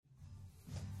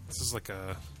This is like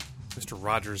a Mr.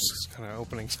 Rogers kind of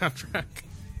opening soundtrack.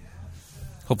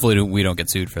 Hopefully we don't get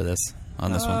sued for this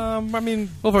on this one. I mean,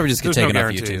 We'll probably just get taken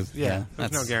off guarantee. YouTube. Yeah,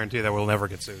 there's no guarantee that we'll never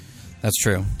get sued. That's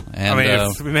true. And, I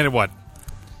mean, if we made it, what,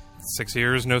 6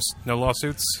 years, no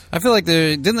lawsuits? I feel like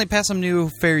didn't they pass some new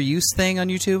fair use thing on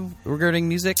YouTube regarding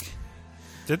music?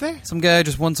 Did they? Some guy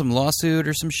just won some lawsuit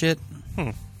or some shit.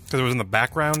 Because it was in the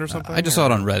background or something? I just saw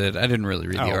it on Reddit. I didn't really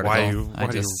read the article. Why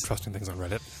are you trusting things on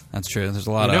Reddit? That's true. There's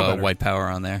a lot of white power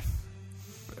on there.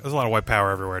 There's a lot of white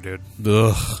power everywhere, dude.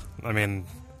 Ugh. I mean,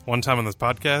 one time on this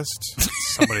podcast,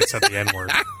 somebody said the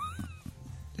N-word.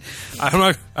 I'm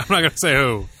not going to say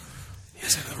who.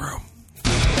 He's in the room.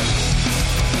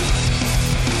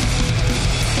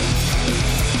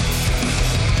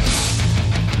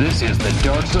 This is the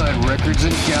Dark Side Records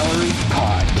and Gallery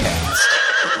Podcast.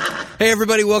 Hey,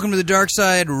 everybody. Welcome to the Dark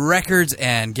Side Records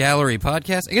and Gallery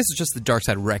Podcast. I guess it's just the Dark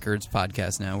Side Records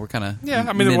Podcast now. We're kind of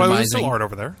there's still art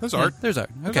over there. There's art. There's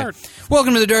art. Okay. There's art.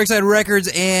 Welcome to the Dark Side Records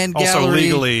and Gallery. Also,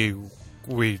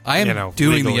 legally, I am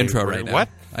doing the intro right now. What?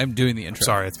 I'm doing the intro.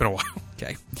 Sorry, it's been a while.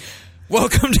 Okay.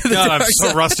 Welcome to the God, Dark I'm so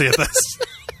Side. rusty at this.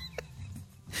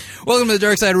 Welcome to the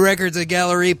Dark Side Records and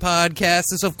Gallery Podcast.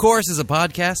 This, of course, is a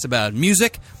podcast about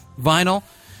music, vinyl,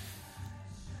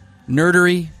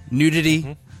 nerdery,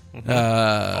 nudity,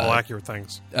 All accurate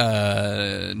things.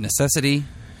 necessity,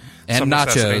 and Some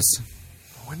nachos. necessity.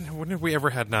 When have we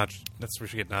ever had nachos? We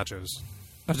should get nachos.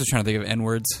 I was just trying to think of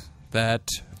N-words that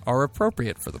are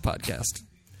appropriate for the podcast.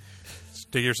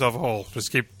 Just dig yourself a hole.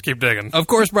 Just keep digging. Of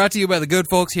course, brought to you by the good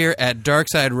folks here at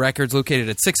Darkside Records, located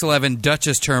at 611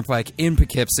 Duchess Turnpike in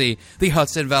Poughkeepsie, the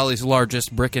Hudson Valley's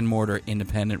largest brick-and-mortar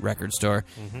independent record store.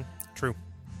 Mm-hmm. True.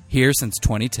 Here since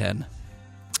 2010.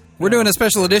 We're doing a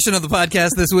special edition of the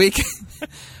podcast this week. It's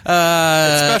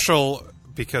special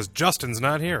because Justin's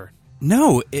not here.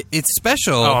 No, it's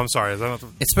special. Oh, I'm sorry. Is that not the...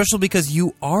 It's special because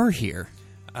you are here.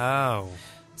 Oh.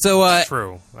 So,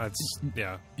 true. That's,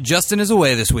 yeah. Justin is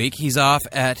away this week. He's off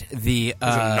at the He's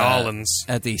in Nolans.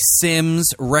 at the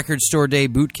Sims Record Store Day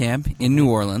boot camp in New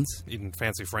Orleans. Eating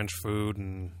fancy French food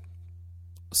and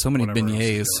So many whatever else beignets.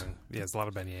 he's doing. Yeah, it's a lot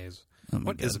of beignets.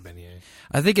 What is a beignet?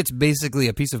 I think it's basically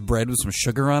a piece of bread with some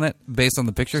sugar on it, based on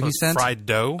the picture So he it's sent. fried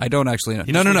dough? I don't actually know.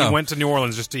 He No. went to New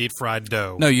Orleans just to eat fried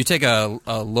dough. No, you take a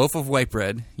loaf of white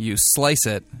bread, you slice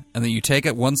it, and then you take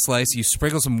it one slice, you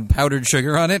sprinkle some powdered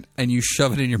sugar on it, and you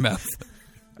shove it in your mouth.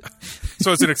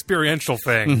 So it's an experiential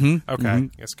thing. Okay. I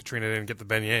guess Katrina didn't get the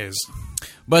beignets.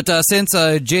 But since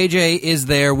JJ is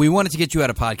there, we wanted to get you out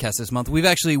a podcast this month. We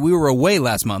were away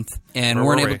last month, and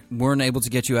weren't able to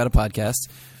get you out a podcast.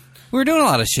 We were doing a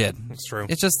lot of shit. That's true.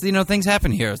 It's just, things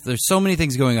happen here. There's so many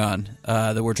things going on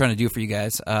that we're trying to do for you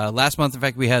guys. Last month, in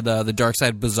fact, we had the Dark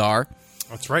Side Bazaar.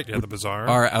 That's right. Yeah, the bazaar.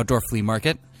 Our outdoor flea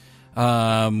market,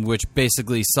 which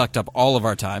basically sucked up all of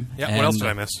our time. Yeah, And, what else did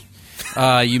I miss?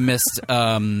 You missed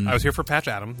I was here for Patch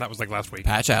Adam. That was like last week.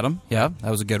 Patch Adam. Yeah, that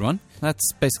was a good one.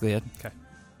 That's basically it.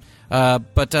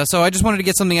 Okay. So I just wanted to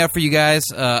get something out for you guys,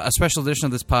 a special edition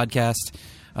of this podcast.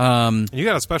 You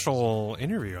got a special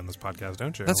interview on this podcast,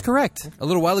 don't you? That's correct. A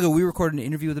little while ago, we recorded an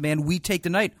interview with a man, We Take the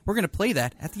Night. We're going to play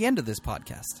that at the end of this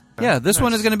podcast. Yeah, this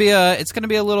one is going to be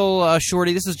a little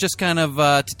shorty. This is just kind of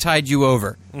to tide you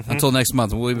over until next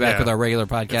month. We'll be back with our regular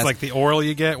podcast. It's like the oral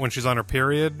you get when she's on her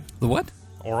period. The what?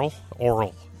 Oral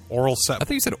set. I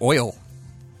think you said oil.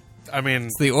 I mean,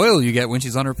 It's the oil you get when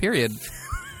she's on her period.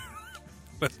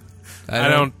 I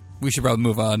don't. We should probably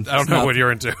move on. I don't know what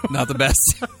you're into. Not the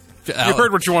best. You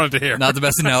heard what you wanted to hear. Not the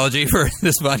best analogy for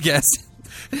this podcast.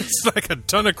 It's like a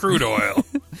ton of crude oil.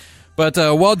 But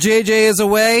while JJ is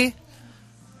away,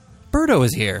 Birdo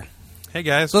is here. Hey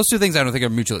guys. Those two things I don't think are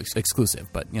mutually exclusive,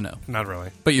 but Not really.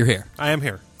 But you're here. I am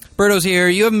here. Birdo's here.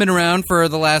 You haven't been around for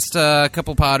the last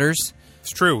couple potters.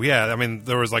 It's true. Yeah. I mean,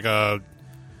 there was like I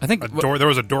think there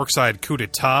was a Dorkside coup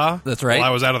d'etat. That's right. While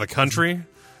I was out of the country.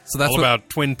 So that's all about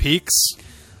Twin Peaks.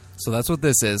 So that's what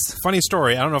this is. Funny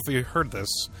story. I don't know if you heard this.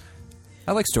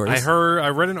 I like stories. I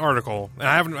read an article, and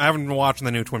I haven't been watching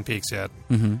the new Twin Peaks yet.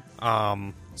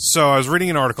 So I was reading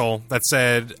an article that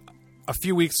said a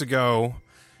few weeks ago,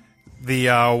 the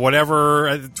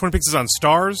Twin Peaks is on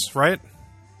Starz, right,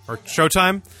 or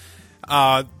Showtime.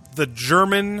 The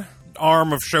German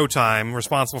arm of Showtime,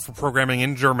 responsible for programming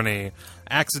in Germany,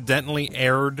 accidentally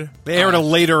aired. They aired a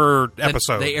later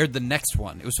episode. They aired the next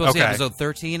one. It was supposed to be Okay. episode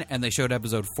 13, and they showed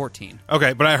episode 14.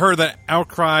 Okay, but I heard that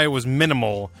outcry was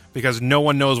minimal because no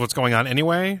one knows what's going on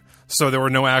anyway, so there were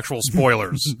no actual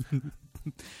spoilers.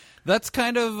 That's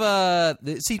kind of...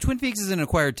 see, Twin Peaks is an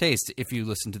acquired taste if you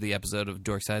listen to the episode of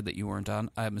Dorkside that you weren't on.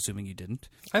 I'm assuming you didn't.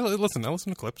 I listen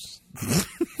to clips.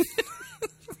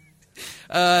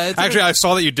 Actually, I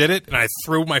saw that you did it, and I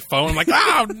threw my phone. I'm like,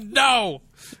 oh, no!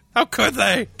 How could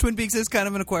they? Twin Peaks is kind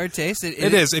of an acquired taste.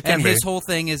 It is. It can and be. His whole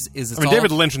thing is it's I mean, all...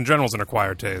 David Lynch in general is an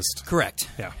acquired taste. Correct.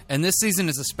 Yeah. And this season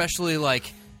is especially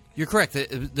like... You're correct.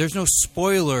 There's no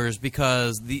spoilers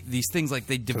because these things, like,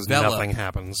 they Because develop... nothing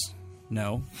happens.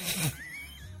 No.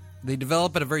 They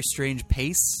develop at a very strange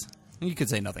pace. You could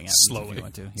say nothing happens if Slowly. you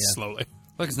want to. Yeah. Slowly.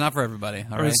 Look, it's not for everybody.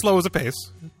 All I mean, right. slow is a pace.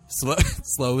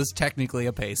 Slow is technically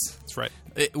a pace. That's right.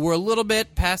 We're a little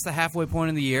bit past the halfway point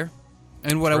of the year.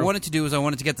 And what I True. wanted to do is I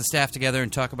wanted to get the staff together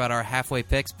and talk about our halfway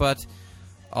picks, but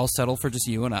I'll settle for just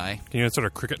you and I. Can you insert a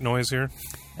cricket noise here?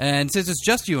 And since it's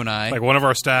just you and I... Like one of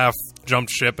our staff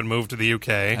jumped ship and moved to the UK.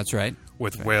 That's right.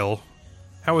 With Will.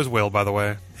 How is Will, by the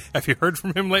way? Have you heard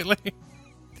from him lately?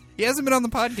 He hasn't been on the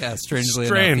podcast, strangely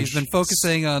enough. Strange. He's been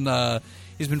focusing on...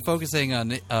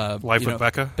 Life with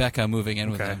Becca? Becca moving in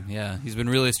with Okay. him. Yeah, he's been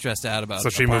really stressed out about. So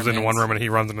she moves into one apartments. room and he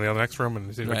runs into the next room,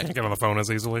 and he Right. can't get on the phone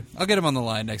as easily. I'll get him on the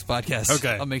line next podcast.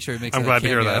 Okay. I'll make sure he makes. I'm a glad to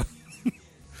hear cameo. that.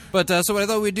 But so what I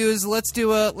thought we'd do is let's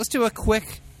do a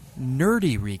quick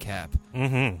nerdy recap.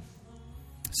 Mm-hmm.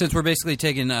 Since we're basically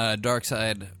taking Dark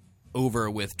Side over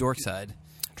with Dork Side.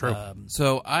 True.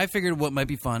 So I figured what might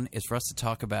be fun is for us to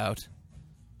talk about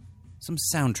some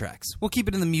soundtracks. We'll keep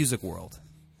it in the music world.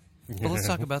 But let's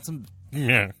talk about some... Yeah.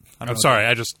 I don't I'm know sorry.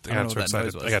 what I don't know got what too that excited.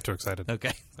 noise was. I got too excited.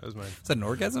 Okay. That was mine. Is that an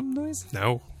orgasm noise?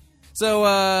 No. So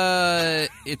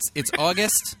it's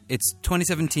August. It's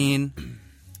 2017.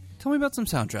 Tell me about some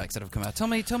soundtracks that have come out. Tell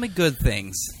me good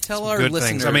things. Tell our Good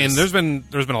listeners. things. I mean, there's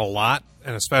been a lot,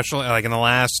 and especially like in the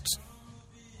last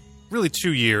really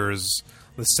 2 years,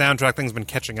 the soundtrack thing's been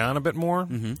catching on a bit more.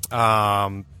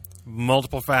 Mm-hmm.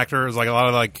 Multiple factors, like a lot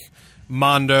of like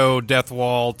Mondo, Death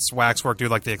Waltz, Waxwork do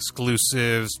like the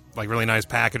exclusives, like really nice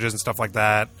packages and stuff like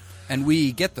that. And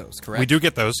we get those, correct? We do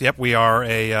get those. Yep, we are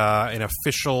an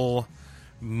official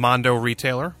Mondo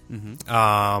retailer.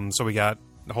 So we got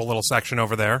a whole little section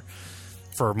over there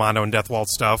for Mondo and Death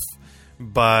Waltz stuff.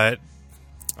 But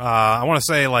I want to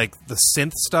say like the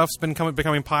synth stuff's been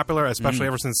becoming popular, especially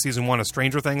ever since season 1 of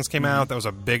Stranger Things came out. That was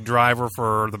a big driver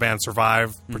for the band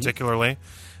Survive, particularly.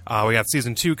 We got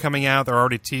season 2 coming out. They're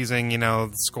already teasing,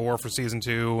 the score for season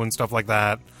 2 and stuff like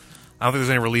that. I don't think there's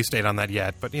any release date on that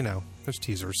yet, but there's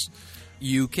teasers.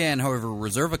 You can, however,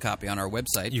 reserve a copy on our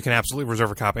website. You can absolutely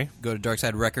reserve a copy. Go to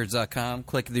darksiderecords.com,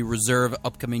 click the Reserve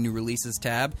Upcoming New Releases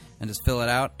tab, and just fill it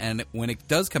out. And when it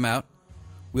does come out,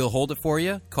 we'll hold it for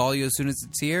you, call you as soon as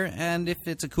it's here, and if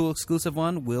it's a cool exclusive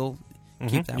one, we'll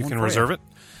keep that You one can for reserve you. it.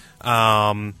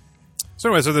 So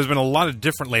anyway, there's been a lot of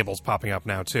different labels popping up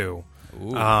now, too.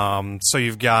 So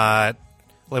you've got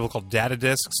a label called Data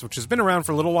Discs, which has been around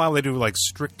for a little while. They do like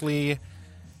strictly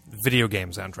video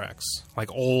game soundtracks,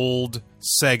 like old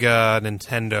Sega,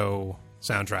 Nintendo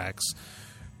soundtracks.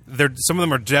 Some of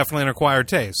them are definitely an acquired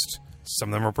taste. Some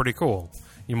of them are pretty cool.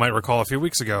 You might recall a few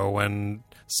weeks ago when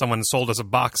someone sold us a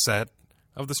box set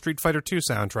of the Street Fighter II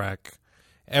soundtrack.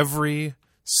 Every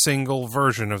single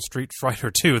version of Street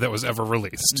Fighter II that was ever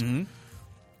released.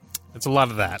 It's a lot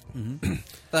of that.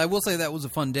 I will say that was a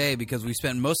fun day because we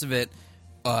spent most of it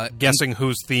Guessing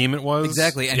whose theme it was.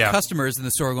 exactly, and Yeah. customers in the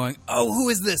store going, "Oh, who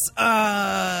is this?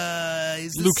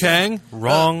 Is this Liu Kang?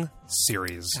 Wrong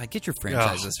series. God, get your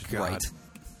franchises Oh, God. right,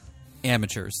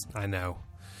 amateurs." I know.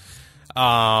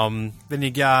 Then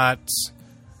you got...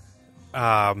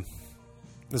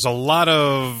 there's a lot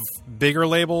of bigger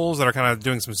labels that are kind of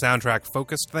doing some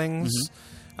soundtrack-focused things.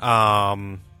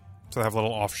 So they have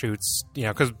little offshoots,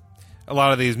 because a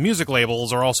lot of these music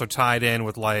labels are also tied in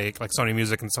with like Sony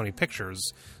Music and Sony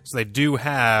Pictures. So they do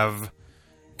have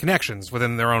connections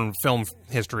within their own film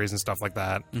histories and stuff like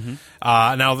that.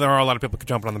 Now, there are a lot of people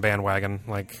jumping on the bandwagon.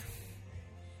 Like,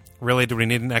 really, do we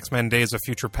need an X-Men Days of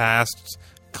Future Past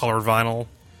colored vinyl?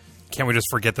 Can't we just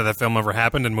forget that film ever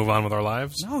happened and move on with our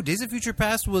lives? No, Days of Future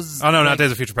Past was. Oh, no, not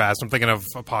Days of Future Past. I'm thinking of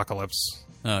Apocalypse.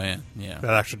 Oh yeah.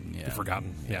 That should be Yeah.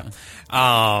 forgotten. Yeah.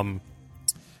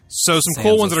 So some Sands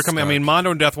cool ones of that are coming. I Stark. mean,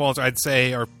 Mondo and Death Waltz, I'd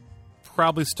say, are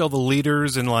probably still the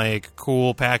leaders in like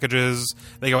cool packages.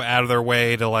 They go out of their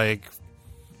way to like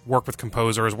work with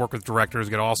composers, work with directors,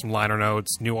 get awesome liner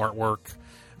notes, new artwork.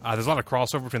 There's a lot of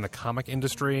crossover between the comic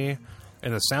industry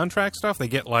and the soundtrack stuff. They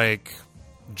get like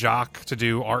Jock to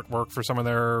do artwork for some of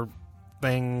their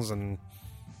things and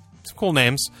some cool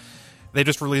names. They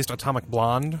just released Atomic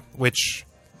Blonde, which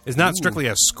is not strictly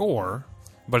a score,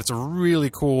 but it's a really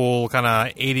cool kind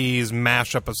of 80s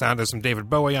mashup of sound. There's some David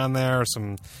Bowie on there,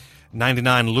 some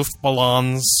 99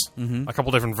 Luftballons, a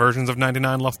couple different versions of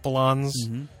 99 Luftballons.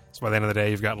 So by the end of the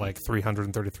day, you've got like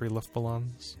 333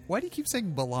 Luftballons. Why do you keep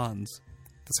saying ballons?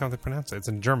 That's how they pronounce it. It's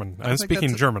in German. I I'm think speaking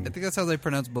that's- German. I think that's how they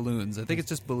pronounce balloons. I think it's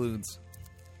just balloons.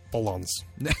 Ballons.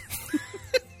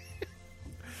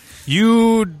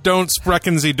 You don't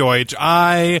sprechen Sie Deutsch.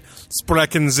 I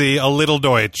sprechen Sie a little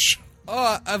Deutsch.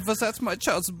 Oh, was that's my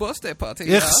child's birthday party.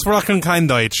 Ich sprechen kein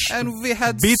Deutsch. And we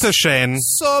had Bitte schön.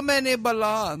 so many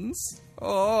balloons.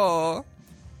 Oh.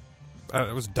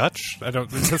 It was Dutch?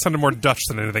 That sounded more Dutch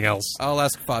than anything else. I'll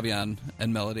ask Fabian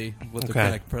and Melody what the Okay.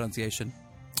 correct pronunciation.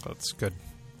 That's good.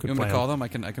 Good You want me plan. to call them? I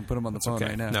can put them on the phone Okay.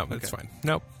 right now. No, Okay. it's fine.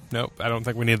 Nope. I don't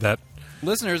think we need that.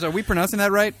 Listeners, are we pronouncing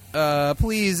that right?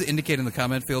 Please indicate in the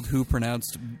comment field who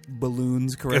pronounced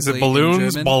balloons correctly. Is it balloons? in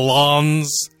German.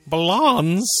 Ballons?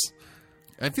 Ballons?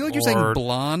 I feel like you're Or- saying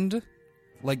blonde,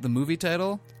 like the movie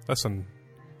title, Listen.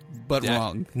 but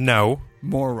wrong. No.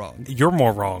 More wrong. You're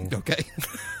more wrong. Okay.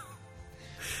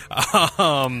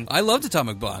 I loved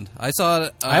Atomic Blonde. I saw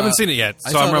it. I haven't seen it yet, I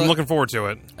so saw I'm the- looking forward to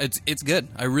it. It's good.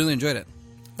 I really enjoyed it.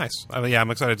 Nice. Yeah, I'm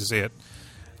excited to see it.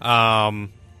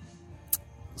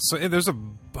 So there's a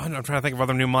bunch. I'm trying to think of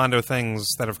other new Mondo things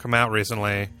that have come out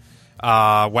recently.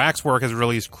 Waxwork has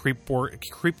released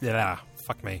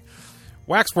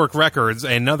Waxwork Records,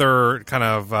 another kind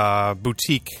of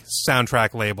boutique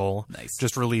soundtrack label, Nice.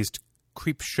 just released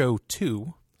Creep Show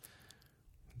 2,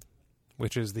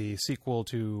 which is the sequel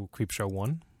to Creep Show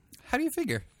 1. How do you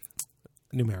figure?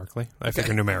 Numerically. I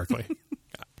figure numerically.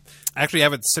 I actually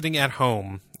have it sitting at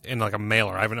home in like a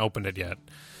mailer. I haven't opened it yet.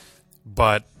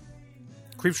 But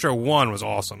Creepshow 1 was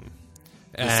awesome.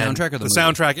 The soundtrack or the movie?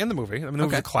 soundtrack and the movie. I mean, the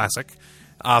movie's a classic.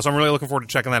 So I'm really looking forward to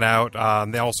checking that out.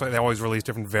 They always release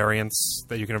different variants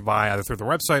that you can buy either through the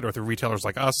website or through retailers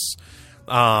like us.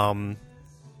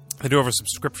 They do have a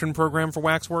subscription program for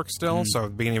Waxwork still. So at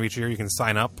the beginning of each year, you can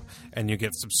sign up and you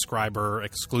get subscriber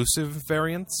exclusive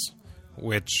variants,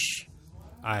 which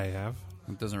I have.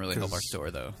 It doesn't really help our store,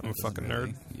 though. I'm a fucking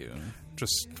nerd. You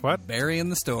Just what? bury in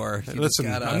the store. You Listen,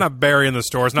 just gotta- I'm not burying the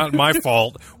store. It's not my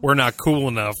fault. We're not cool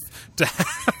enough to have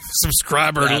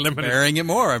subscriber That's limited. burying it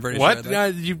more. I'm pretty What? sure.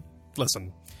 You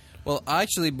listen. Well, I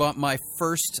actually bought my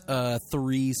first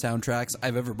 3 soundtracks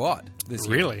I've ever bought this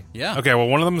year. Really? Yeah. Okay. Well,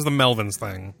 one of them is the Melvins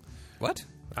thing. What?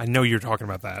 I know you're talking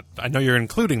about that. I know you're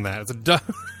including that. It's a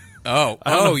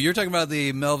Oh, you're talking about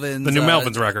the Melvins, the new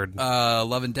Melvins record.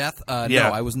 Love and Death. Yeah. No,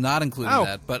 I was not including Oh.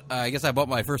 that, but I guess I bought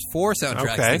my first 4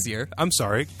 soundtracks Okay. this year. I'm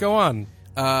sorry. Go on.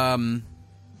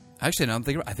 Actually, now I'm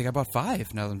thinking. I think I bought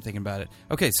 5. Now that I'm thinking about it.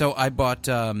 Okay, so I bought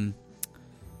the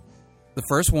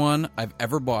first one I've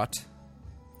ever bought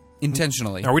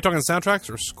intentionally. Are we talking soundtracks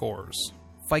or scores?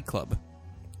 Fight Club.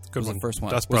 Good Was one. the first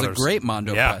one. Dust It was Brothers. a great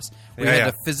Mondo Yeah. press. We Yeah, had yeah.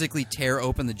 to physically tear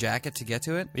open the jacket to get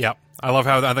to it, Yep. I love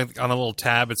how I think on a little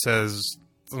tab it says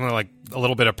something like a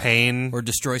little bit of pain. or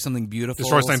destroy something beautiful.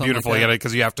 Destroy something beautiful. Like that.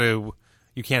 Because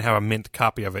you can't have a mint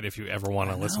copy of it if you ever want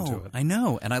to listen to it. I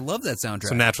know, and I love that soundtrack.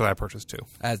 So naturally, I purchased 2.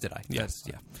 As did I. Yes.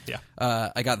 Yeah.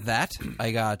 Yeah. I got that.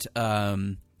 I got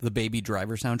the Baby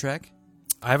Driver soundtrack.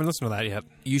 I haven't listened to that yet.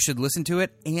 You should listen to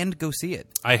it and go see it.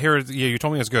 I hear it. Yeah, you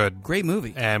told me it's good. Great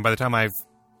movie. And by the time I've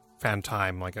found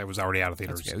time, like I was already out of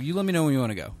theaters. Okay, you let me know when you want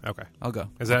to go. Okay. I'll go.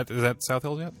 Is that South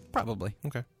Hills yet? Probably.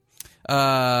 Okay.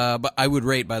 But I would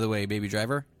rate, by the way, Baby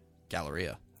Driver,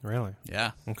 Galleria. Really?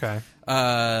 Yeah. Okay.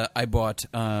 I bought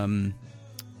the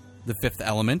Fifth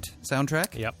Element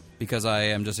soundtrack. Yep. Because I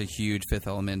am just a huge Fifth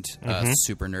Element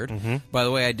super nerd. By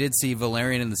the way, I did see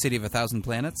Valerian in the City of a Thousand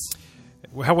Planets.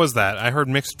 How was that? I heard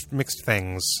mixed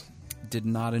things. Did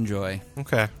not enjoy.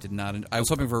 Okay. Did not. I was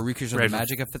hoping for a recreation of Right, the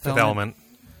magic of Fifth Fifth Element. Element.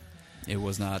 It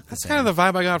was not the That's same. kind of the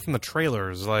vibe I got from the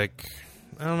trailers. Like,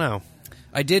 I don't know.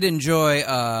 I did enjoy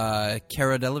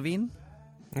Cara Delevingne.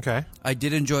 Okay. I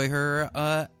did enjoy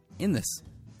her in this.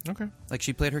 Okay. Like,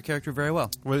 she played her character very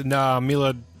well.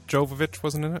 Mila Jovovich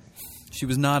wasn't in it? She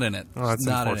was not in it. Oh, that's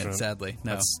not in it, unfortunate. sadly.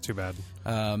 No. That's too bad.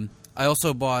 I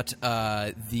also bought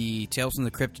the Tales from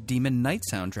the Crypt Demon Knight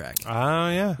soundtrack,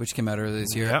 Yeah. which came out earlier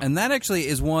this year. Yep. And that actually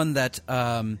is one that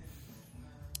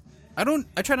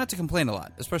I try not to complain a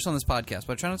lot, especially on this podcast,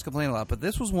 but I try not to complain a lot. But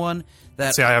this was one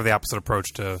that... See, I have the opposite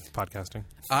approach to podcasting.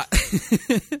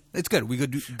 it's good. We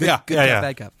could do good, Yeah, good yeah, cop, yeah.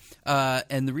 bad cop.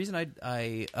 And the reason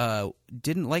I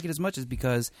didn't like it as much is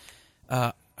because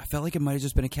I felt like it might have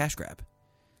just been a cash grab.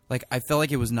 Like, I felt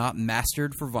like it was not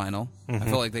mastered for vinyl. I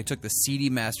felt like they took the CD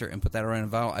master and put that around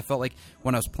vinyl. I felt like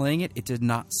when I was playing it, it did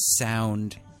not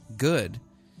sound good.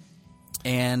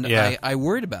 And Yeah. I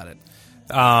worried about it.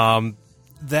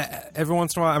 That every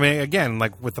once in a while, I mean, again,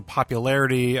 like with the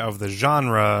popularity of the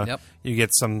genre, Yep. you get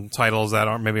some titles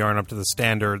that maybe aren't up to the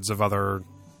standards of other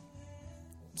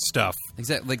stuff.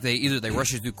 Exactly. Like they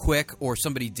rushed it through quick, or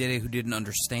somebody did it who didn't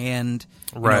understand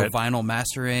Right. vinyl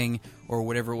mastering or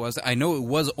whatever it was. I know it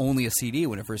was only a CD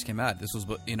when it first came out. This was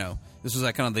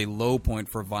like kind of the low point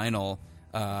for vinyl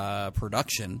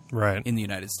production Right. in the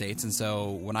United States. And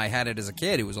so when I had it as a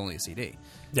kid, it was only a CD.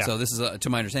 Yeah. So this is, to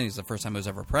my understanding, it's the first time it was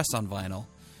ever pressed on vinyl.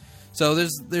 So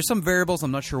there's some variables.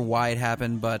 I'm not sure why it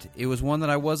happened, but it was one that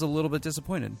I was a little bit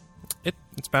disappointed.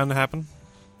 It's bound to happen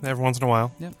every once in a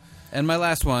while. Yep. And my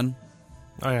last one,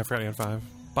 Oh, yeah, I forgot you had 5.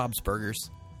 Bob's Burgers.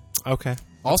 Okay. That's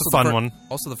Also a fun one.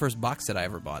 Also the first box set I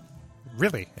ever bought.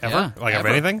 Really? Ever? Yeah, Like, of ever,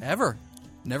 anything? Ever.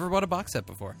 Never bought a box set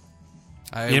before.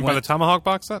 You didn't buy the Tomahawk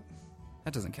box set?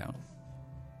 That doesn't count.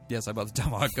 Yes, I bought the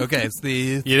Tomahawk. Okay, it's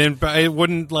the... You didn't buy... It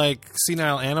wouldn't, like,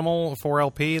 Senile Animal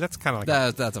 4LP? That's kind of like...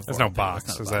 That's a There's no 4LP. box.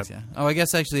 That's not a Is box, that... yeah. Oh, I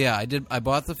guess actually, yeah. I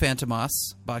bought the Phantomos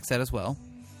box set as well.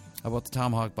 I bought the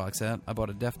Tomahawk box set. I bought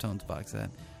a Deftones box set.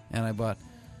 And I bought...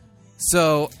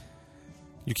 So...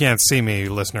 You can't see me,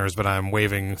 listeners, but I'm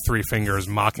waving 3 fingers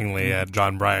mockingly at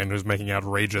John Bryan, who's making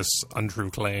outrageous, untrue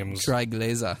claims. Try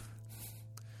Glazer.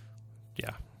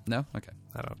 Yeah. No? Okay.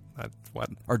 What?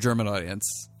 Our German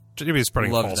audience You'd be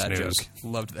spreading loved false that news. joke.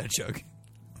 Loved that joke.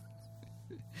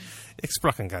 Ich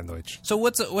spreche kein Deutsch. So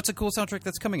what's a cool soundtrack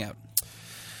that's coming out?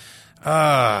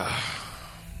 I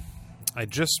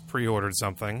just pre-ordered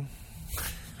something.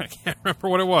 I can't remember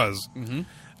what it was. Mm-hmm.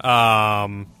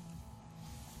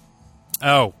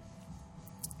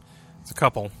 It's a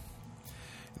couple.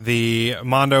 The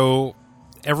Mondo,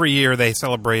 every year they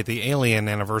celebrate the Alien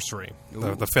anniversary,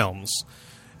 the films.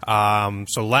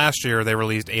 So last year they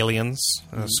released Aliens,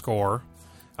 score.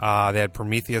 They had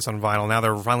Prometheus on vinyl. Now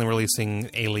they're finally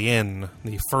releasing Alien,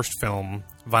 the first film,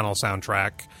 vinyl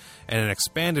soundtrack, and an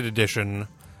expanded edition.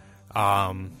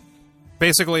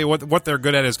 Basically, what they're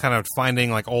good at is kind of finding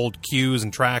like old cues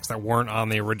and tracks that weren't on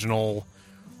the original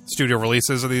studio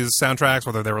releases of these soundtracks,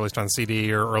 whether they're released on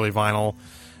CD or early vinyl.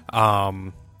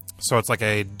 So it's like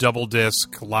a double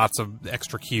disc, lots of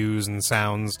extra cues and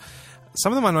sounds.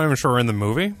 Some of them I'm not even sure are in the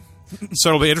movie. So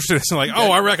it'll be interesting to see, like,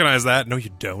 oh, I recognize that. No, you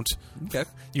don't. Okay.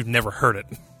 You've never heard it.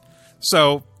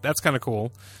 So that's kind of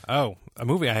cool. Oh, a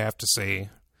movie I have to see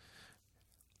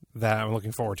that I'm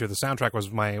looking forward to. The soundtrack was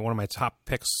one of my top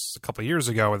picks a couple of years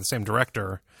ago with the same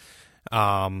director.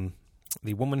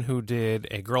 The woman who did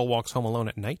A Girl Walks Home Alone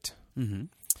at Night,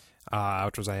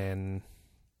 which was I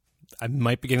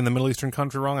might be getting the Middle Eastern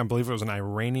country wrong. I believe it was an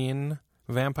Iranian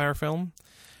vampire film,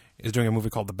 is doing a movie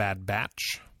called The Bad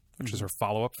Batch, which is her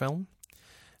follow-up film.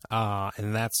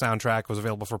 And that soundtrack was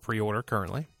available for pre-order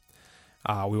currently.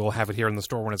 We will have it here in the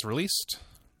store when it's released.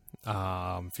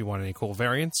 If you want any cool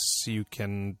variants, you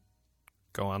can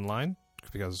go online,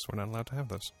 because we're not allowed to have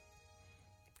those.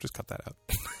 Just cut that out.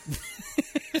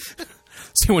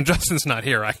 See, when Justin's not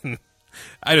here, I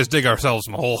just dig ourselves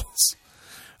some holes.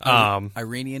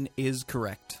 Iranian is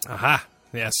correct. Aha.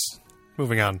 Yes.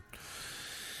 Moving on.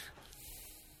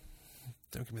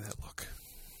 Don't give me that look.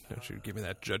 Don't you give me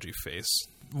that judgy face.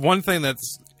 One thing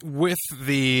that's with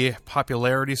the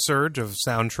popularity surge of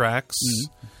soundtracks.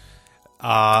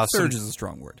 Surge is a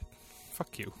strong word.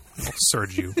 Fuck you. I'll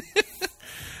surge you.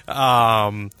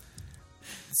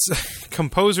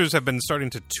 Composers have been starting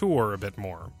to tour a bit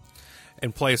more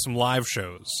and play some live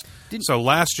shows. So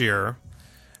last year,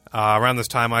 around this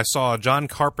time, I saw John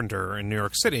Carpenter in New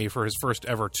York City for his first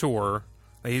ever tour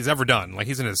that he's ever done. Like,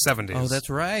 he's in his 70s. Oh, that's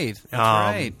right. That's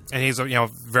right. And he's a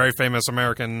very famous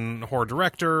American horror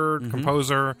director,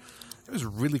 composer. It was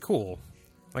really cool.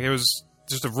 Like, it was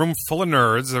just a room full of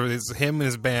nerds. There was him,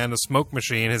 his band, a smoke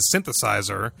machine, his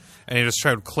synthesizer, and he just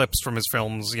showed clips from his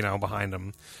films, behind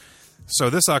him. So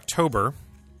this October,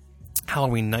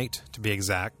 Halloween night to be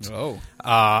exact,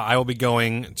 I will be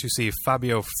going to see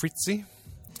Fabio Frizzi.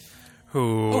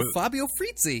 Fabio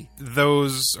Frizzi.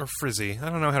 Those are Frizzi. I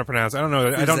don't know how to pronounce it. I don't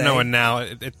know. I don't know it now.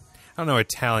 I don't know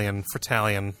Italian.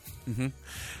 Fritalian.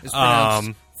 It's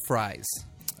pronounced fries.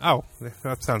 Oh,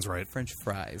 that sounds right. French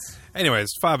fries.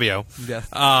 Anyways, Fabio,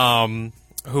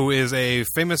 who is a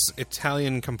famous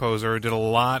Italian composer, did a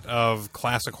lot of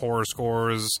classic horror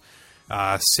scores,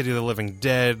 City of the Living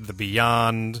Dead, The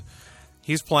Beyond.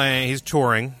 He's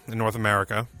touring in North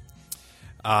America.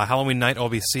 Halloween night, I'll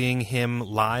be seeing him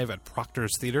live at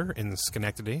Proctor's Theater in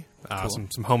Schenectady. Cool.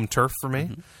 Some home turf for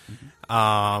me.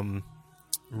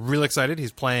 Really excited.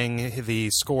 He's playing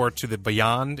the score to The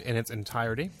Beyond in its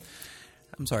entirety.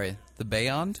 I'm sorry, The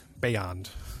Beyond? Beyond.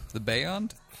 The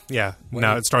Beyond? Yeah.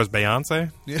 Now it stars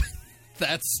Beyonce. Yeah.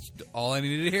 That's all I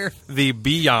needed to hear. The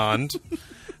Beyond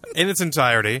in its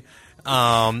entirety.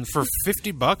 For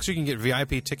 $50, you can get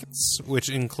VIP tickets, which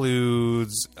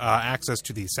includes access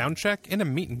to the sound check and a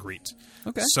meet and greet.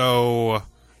 Okay. So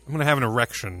I'm going to have an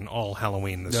erection all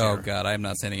Halloween this year. Oh, God. I am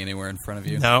not standing anywhere in front of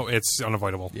you. No, it's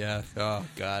unavoidable. Yeah. Oh,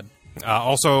 God.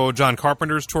 Also, John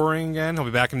Carpenter's touring again. He'll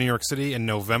be back in New York City in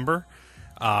November.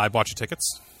 I bought you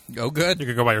tickets. Oh, good. You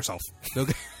can go by yourself.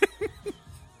 Okay.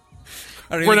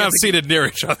 We're not seated near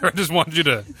each other. I just want you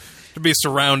to be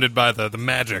surrounded by the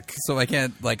magic. So I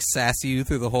can't, like, sass you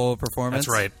through the whole performance?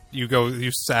 That's right.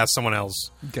 You sass someone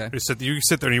else. Okay. You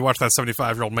sit there and you watch that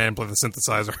 75-year-old man play the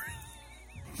synthesizer.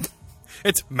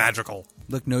 It's magical.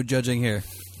 Look, no judging here.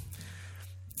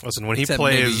 Listen, when he Except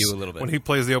plays maybe you a little bit. when he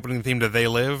plays the opening theme to They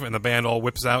Live and the band all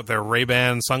whips out their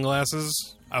Ray-Ban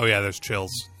sunglasses, oh yeah, there's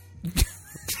chills.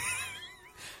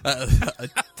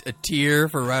 A tear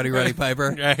for Roddy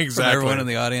Piper. Yeah, exactly. From everyone in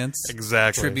the audience.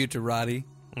 Exactly. Tribute to Roddy.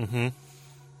 Mm-hmm.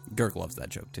 Girk loves that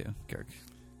joke, too. Girk.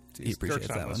 He appreciates Kirk's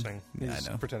not that listening. one. Yeah, He's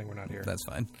I know. pretending we're not here. That's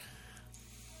fine.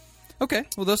 Okay,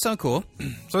 well, those sound cool.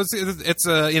 So it's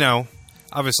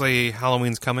obviously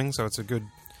Halloween's coming, so it's a good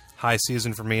high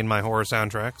season for me and my horror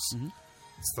soundtracks. Mm-hmm.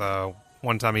 It's the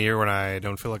one time a year when I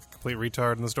don't feel like a complete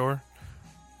retard in the store.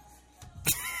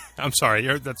 I'm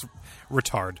sorry, that's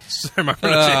retard. My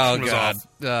pronunciation was off.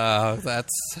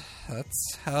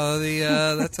 That's how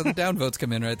the downvotes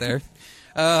come in right there.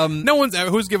 No one's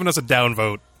who's given us a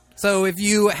downvote. So if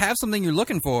you have something you're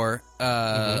looking for,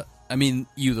 I mean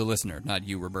you, the listener, not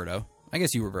you, Roberto. I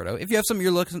guess you, Roberto. If you have something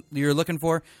you're looking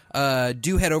for,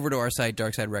 do head over to our site,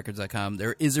 darksiderecords.com.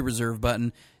 There is a reserve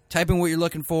button. Type in what you're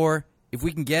looking for. If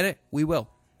we can get it, we will.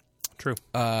 True.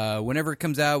 Whenever it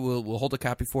comes out, we'll hold a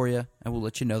copy for you, and we'll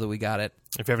let you know that we got it.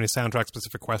 If you have any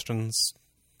soundtrack-specific questions,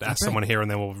 ask someone here,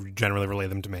 and they will generally relay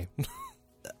them to me.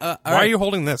 Why are you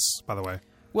holding this, by the way?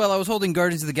 Well, I was holding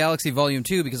Guardians of the Galaxy Volume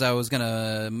 2 because I was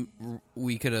gonna.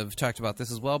 We could have talked about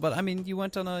this as well, but I mean, you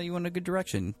went in a good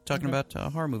direction talking about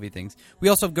horror movie things. We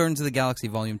also have Guardians of the Galaxy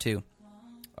Volume 2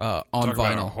 on Talk vinyl.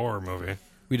 about a horror movie.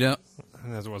 We don't.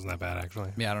 It wasn't that bad,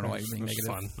 actually. Yeah, I don't know why you're being negative.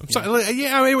 Fun. I'm sorry.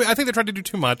 Yeah, I mean, I think they tried to do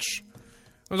too much.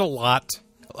 It was a lot.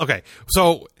 Okay,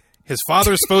 so his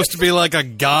father's supposed to be like a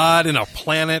god in a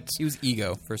planet. He was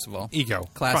Ego, first of all. Ego.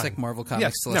 Classic Fine. Marvel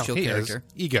Comics celestial he character.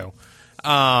 Is. Ego.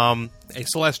 A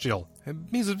celestial.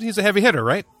 He's a heavy hitter,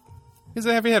 right? He's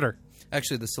a heavy hitter.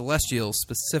 Actually, the Celestials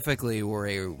specifically were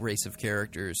a race of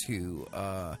characters who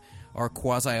are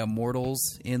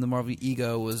quasi-immortals in the Marvel.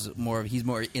 Ego was he's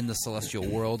more in the celestial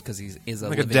world because he is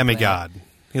like a demigod. Planet.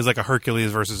 He's like a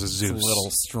Hercules versus a Zeus. It's a little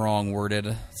strong worded.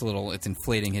 It's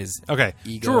inflating his ego.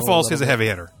 True or false, he's a heavy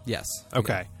hitter. Yes.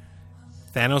 Okay.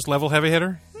 Thanos level heavy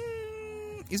hitter?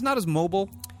 He's not as mobile.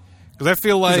 Because I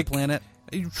feel like... He's a planet.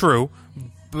 True.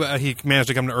 But he managed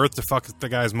to come to Earth to fuck the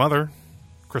guy's mother.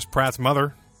 Chris Pratt's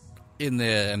mother. In the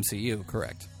MCU,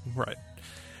 correct. Right.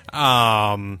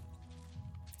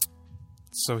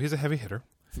 So he's a heavy hitter.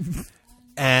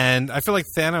 And I feel like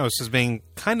Thanos is being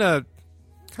kind of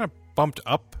bumped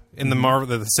up in the Marvel,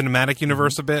 the cinematic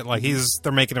universe a bit. Like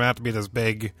they're making him out to be this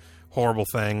big, horrible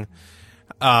thing.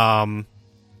 I mean,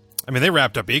 they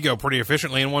wrapped up Ego pretty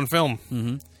efficiently in one film.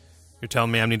 Mm-hmm. You're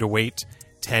telling me I need to wait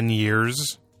 10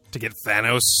 years to get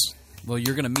Thanos? Well,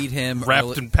 you're going to meet him.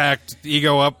 Wrapped and packed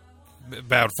Ego up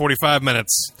about 45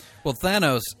 minutes. Well,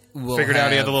 Thanos will Figured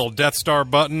out he had the little Death Star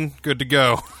button. Good to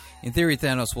go. In theory,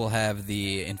 Thanos will have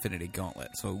the Infinity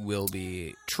Gauntlet, so it will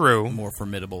be more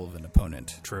formidable of an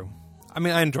opponent. True. I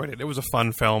mean, I enjoyed it. It was a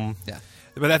fun film. Yeah.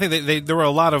 But I think there were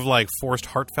a lot of forced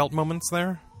heartfelt moments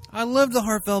there. I loved the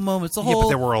heartfelt moments. Yeah, but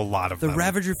there were a lot of them. The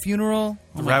Ravager funeral.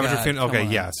 The Ravager funeral. Okay,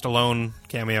 yeah. Stallone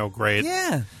cameo, great.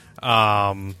 Yeah.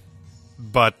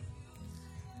 But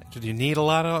did you need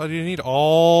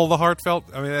all the heartfelt?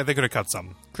 I mean, they could have cut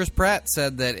some. Chris Pratt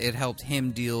said that it helped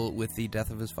him deal with the death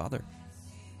of his father.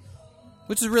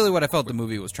 Which is really what I felt the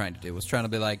movie was trying to do. Was trying to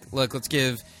be like, look, let's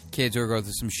give kids who are going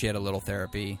through some shit a little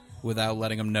therapy without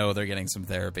letting them know they're getting some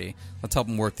therapy. Let's help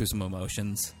them work through some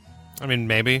emotions. I mean,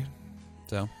 maybe.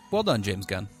 So, well done, James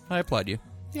Gunn. I applaud you.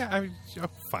 Yeah,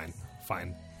 fine.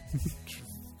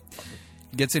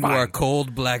 Gets into our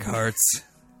cold black hearts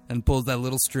and pulls that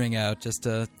little string out just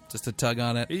to tug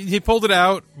on it. He pulled it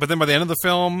out, but then by the end of the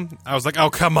film, I was like, oh,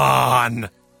 come on.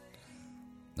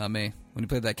 Not me. When he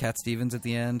played that Cat Stevens at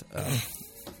the end.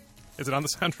 Is it on the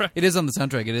soundtrack? It is on the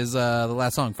soundtrack. It is the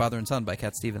last song, Father and Son by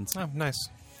Cat Stevens. Oh, nice.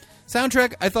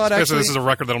 Soundtrack, I thought actually... this is a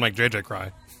record that'll make JJ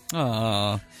cry.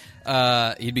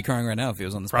 He'd be crying right now if he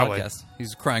was on this Probably. podcast.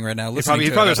 He's crying right now listening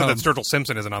he probably said that Sturgill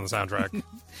Simpson isn't on the soundtrack.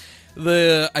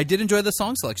 I did enjoy the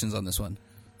song selections on this one.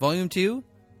 Volume 2?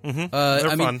 Mm-hmm.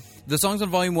 They're fun. The songs on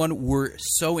Volume 1 were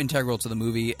so integral to the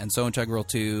movie and so integral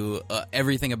to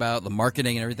everything about the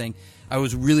marketing and everything. I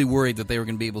was really worried that they were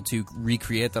going to be able to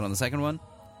recreate that on the second one.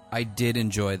 I did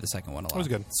enjoy the second one a lot. It was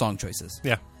good. Song choices.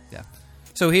 Yeah. Yeah.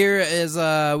 So here is,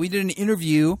 we did an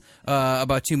interview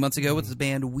about 2 months ago with the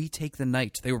band We Take the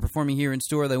Night. They were performing here in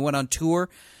Store. They went on tour,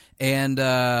 and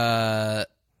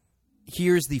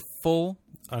here's the full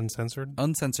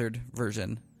uncensored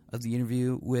version of the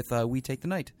interview with We Take the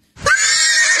Night.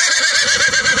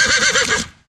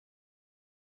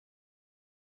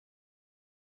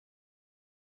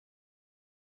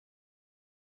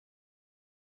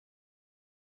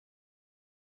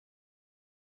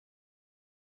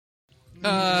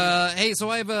 Hey,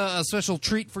 so I have a special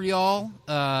treat for y'all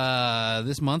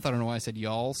this month. I don't know why I said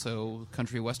y'all, so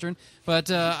country western.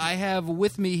 But I have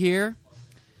with me here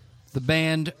the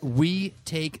band We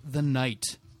Take the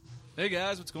Night. Hey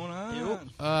guys, what's going on?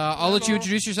 I'll let you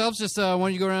introduce yourselves. Just why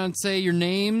don't you go around and say your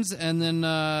names, and then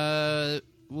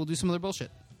we'll do some other bullshit.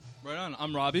 Right on.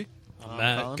 I'm Robbie.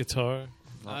 Matt, Colin. guitar.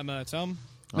 I'm Tom.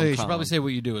 Hey, you should probably say what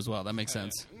you do as well. That makes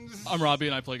sense. I'm Robbie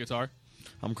and I play guitar.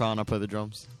 I'm Colin. I play the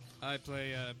drums. I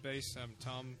play bass. I'm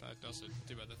Tom. I also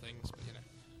do other things, but you know.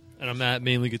 And I'm Matt,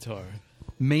 mainly guitar.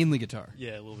 Mainly guitar.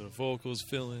 Yeah, a little bit of vocals,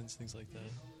 fill-ins, things like that.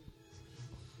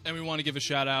 And we want to give a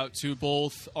shout out to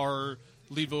both our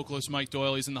lead vocalist Mike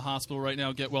Doyle. He's in the hospital right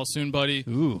now. Get well soon, buddy.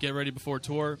 Ooh. Get ready before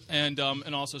tour. And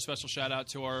also a special shout out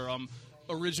to our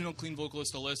original clean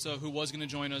vocalist Alyssa, who was going to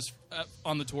join us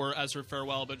on the tour as her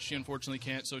farewell, but she unfortunately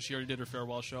can't. So she already did her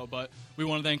farewell show. But we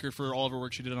want to thank her for all of her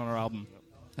work she did on our album.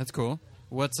 That's cool.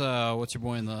 What's your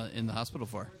boy in the hospital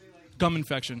for? Gum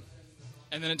infection.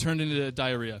 And then it turned into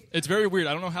diarrhea. It's very weird.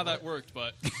 I don't know how that worked,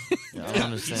 but Yeah, I don't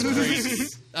understand.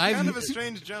 That. Kind of a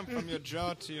strange jump from your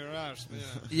jaw to your arse. But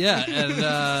yeah. Yeah,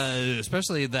 and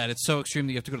especially that it's so extreme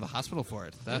that you have to go to the hospital for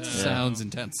it. That sounds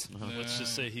intense. Let's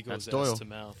just say he goes That's Doyle. ass to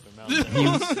mouth or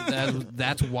mouth to ass.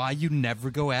 That's why you never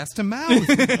go ass to mouth.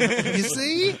 You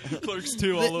see? Clerks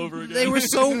 2 all over again. They were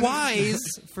so wise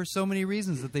for so many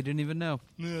reasons that they didn't even know.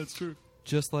 Yeah, it's true.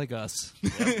 Just like us.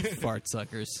 Fart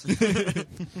suckers.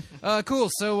 Cool.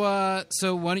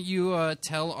 So why don't you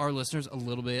tell our listeners a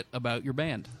little bit about your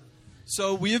band?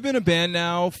 So we have been a band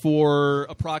now for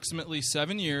approximately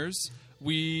 7 years.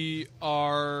 We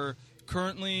are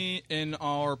currently in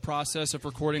our process of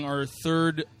recording our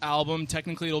third album.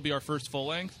 Technically, it'll be our first full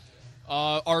length.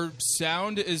 Our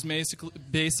sound is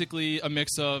basically a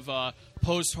mix of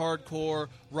post-hardcore,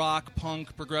 rock,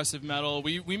 punk, progressive metal.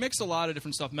 We mix a lot of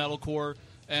different stuff, metalcore.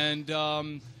 And,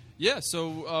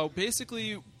 so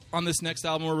basically on this next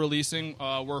album we're releasing,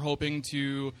 we're hoping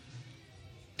to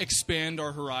expand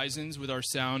our horizons with our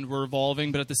sound. We're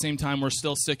evolving, but at the same time we're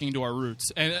still sticking to our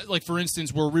roots. And like for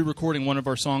instance, we're re-recording one of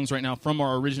our songs right now from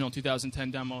our original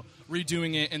 2010 demo,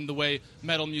 redoing it in the way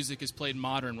metal music is played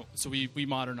modern. So we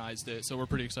modernized it. So we're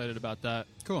pretty excited about that.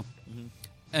 Cool. Mm-hmm.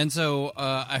 And so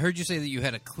I heard you say that you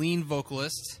had a clean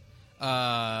vocalist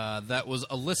that was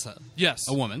Alyssa. Yes.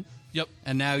 A woman. Yep.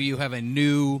 And now you have a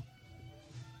new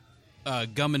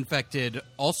gum-infected,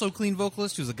 also clean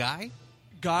vocalist who's a guy?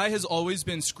 Guy has always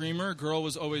been screamer, girl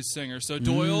was always singer. So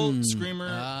Doyle,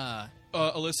 screamer,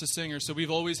 Alyssa, singer. So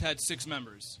we've always had 6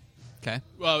 members. Okay.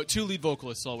 2 lead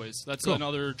vocalists always. That's Cool.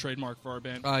 another trademark for our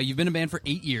band. You've been a band for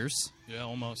 8 years. Yeah,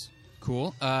 almost.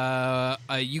 Cool.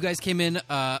 You guys came in,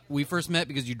 we first met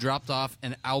because you dropped off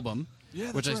an album. Yeah,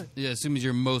 that's which right. I assume is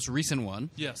your most recent one.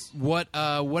 Yes. What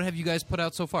have you guys put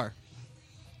out so far?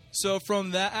 So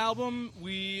from that album,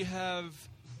 we have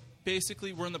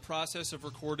basically we're in the process of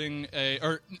recording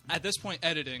at this point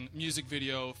editing music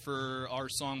video for our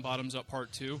song Bottoms Up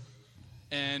Part 2.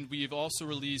 And we've also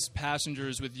released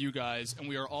Passengers with you guys, and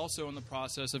we are also in the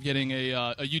process of getting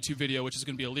a YouTube video, which is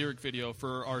going to be a lyric video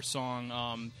for our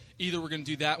song. Either we're going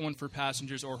to do that one for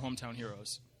Passengers or Hometown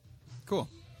Heroes. Cool.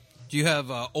 Do you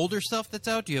have older stuff that's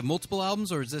out? Do you have multiple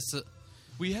albums, or is this...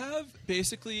 We have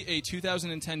basically a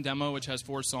 2010 demo, which has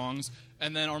 4 songs,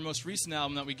 and then our most recent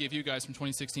album that we gave you guys from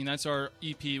 2016, that's our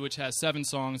EP, which has 7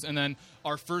 songs, and then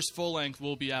our first full-length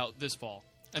will be out this fall,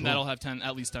 and that'll have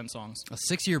at least 10 songs. A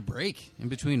 6-year break in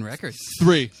between records.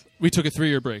 3. We took a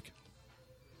 3-year break.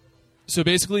 So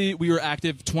basically, we were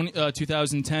active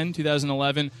 2010,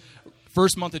 2011.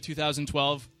 First month of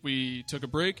 2012, we took a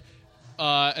break,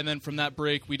 and then from that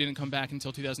break, we didn't come back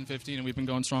until 2015, and we've been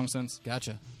going strong since.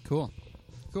 Gotcha. Cool.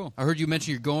 I heard you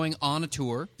mention you're going on a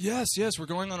tour. Yes, we're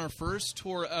going on our first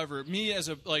tour ever. Me as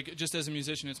a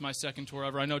musician, it's my second tour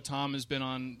ever. I know Tom has been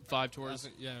on 5 tours.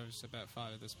 Yeah, it was about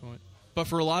 5 at this point. But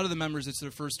for a lot of the members, it's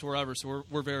their first tour ever, so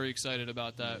we're very excited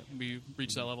about that. We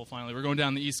reached that level finally. We're going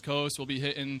down the East Coast. We'll be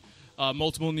hitting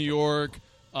multiple New York,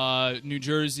 New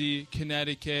Jersey,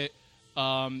 Connecticut,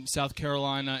 South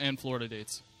Carolina, and Florida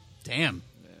dates. Damn.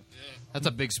 That's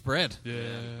a big spread.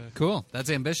 Yeah. Cool. That's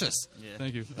ambitious. Yeah.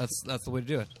 Thank you. That's the way to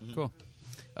do it. Mm-hmm. Cool.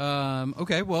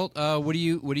 Okay, well, what are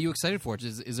you excited for?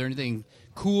 Is there anything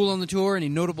cool on the tour? Any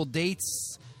notable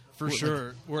dates? For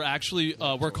sure. We're actually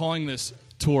we're calling this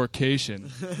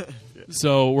tourcation.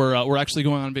 So we're actually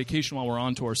going on vacation while we're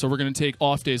on tour. So we're going to take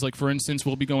off days. Like, for instance,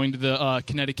 we'll be going to the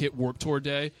Connecticut Warped Tour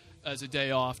Day as a day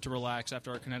off to relax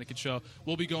after our Connecticut show.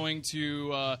 We'll be going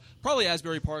to probably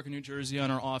Asbury Park in New Jersey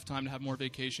on our off time to have more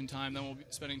vacation time. Then we'll be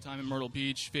spending time in Myrtle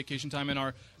Beach, vacation time in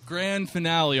our grand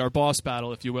finale, our boss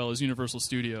battle, if you will, is Universal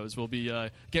Studios. We'll be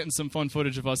getting some fun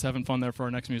footage of us having fun there for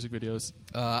our next music videos.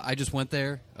 I just went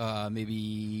there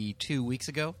maybe 2 weeks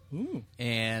ago. Ooh.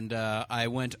 And I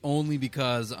went only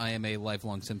because I am a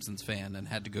lifelong Simpsons fan and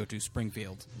had to go to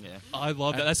Springfield. Yeah. I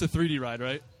love that. That's a 3D ride,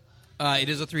 right? It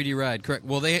is a 3D ride, correct.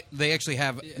 Well, they actually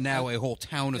have now a whole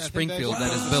town of Yeah, I think Springfield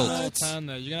there's that is a built. small town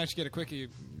there. You can actually get a quickie,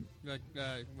 like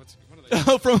what are they?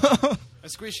 Oh, from A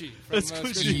squishy. From,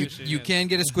 squishy. You can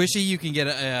get a squishy. You can get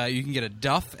a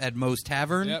Duff at Moe's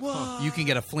Tavern. Yep. You can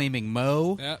get a Flaming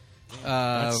Mo. Yeah.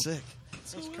 That's sick.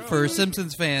 For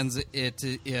Simpsons fans,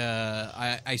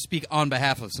 I speak on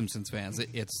behalf of Simpsons fans.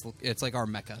 It's like our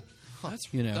mecca.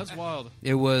 That's wild.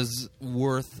 It was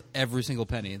worth every single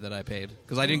penny that I paid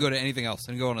because I didn't go to anything else.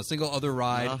 I didn't go on a single other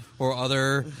ride or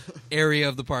other area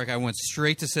of the park. I went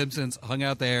straight to Simpsons, hung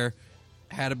out there,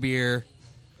 had a beer,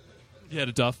 You had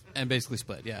a Duff. and basically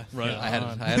split. Yeah, Right Yeah, I had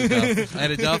on. a Duff. I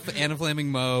had a Duff and a Flaming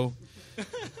Mo.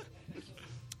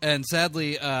 And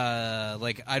sadly,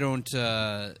 like I don't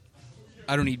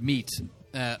eat meat,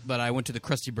 but I went to the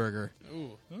Krusty Burger.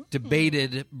 Ooh.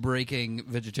 Debated breaking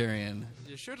vegetarian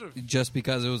You should have. just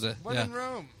because it was a. When Yeah. in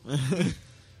Rome.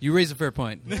 You raise a fair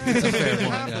point. It's a fair You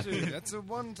point. have Yeah. to. That's the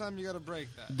one time you got to break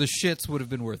that. The shits would have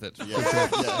been worth it. Yeah. It would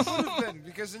have been,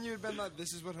 because then you'd been like,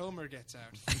 this is what Homer gets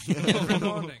out every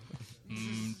morning.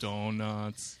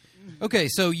 Donuts. Okay,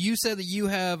 so you said that you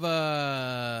have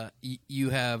a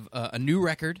new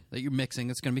record that you're mixing.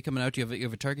 That's going to be coming out. Do you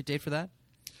have a target date for that?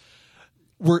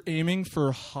 We're aiming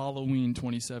for Halloween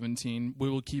 2017. We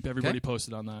will keep everybody Okay.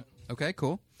 posted on that. Okay,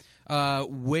 cool.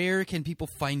 Where can people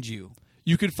find you?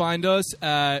 You could find us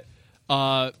at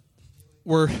you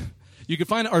can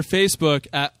find our Facebook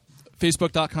at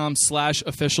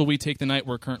facebook.com/official We Take the Night.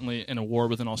 We're currently in a war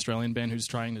with an Australian band who's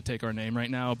trying to take our name right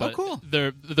now, but cool.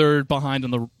 they're behind on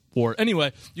the war.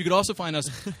 Anyway, you could also find us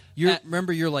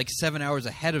Remember, you're like 7 hours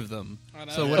ahead of them. I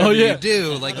know. So Oh, whatever yeah. you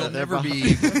do, like they'll never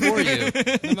be before you.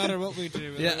 No matter what we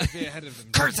do, we'll Yeah. always be ahead of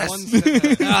them. Curse us. One step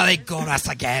ahead. Oh, they got us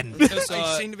again. They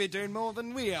seem to be doing more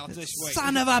than we are this week.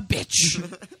 Son of a bitch.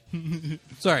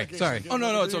 Sorry. Oh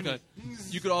no, it's okay.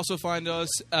 You could also find us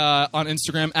on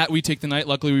Instagram at We Take the Night.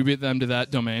 Luckily, we beat them to that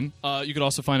domain. You could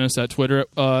also find us at Twitter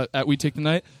at We Take the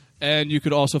Night, and you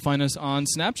could also find us on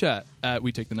Snapchat at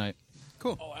We Take the Night.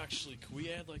 Cool. Oh, actually, could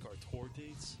we add like our tour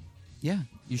dates? Yeah,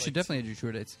 you should Like- definitely add your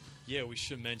tour dates. Yeah, we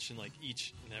should mention like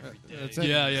each and every day. that's it.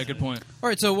 Yeah, good point. All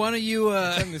right, so why don't you?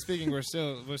 Technically speaking, we're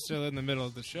still in the middle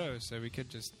of the show, so we could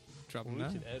just drop them We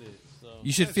down. could edit. So.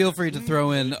 You should feel free to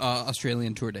throw in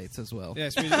Australian tour dates as well.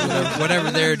 Yes, we Whatever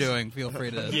they're doing, feel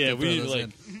free to. Yeah, to we throw need those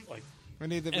like in.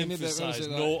 need the what is emphasize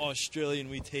it, like, no Australian.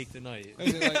 We take the night. what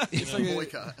is it, like, it's like a-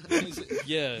 Boycott.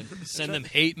 Yeah, send them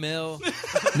hate mail.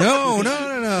 No.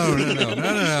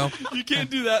 You can't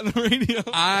do that in the radio.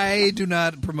 I do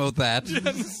not promote that.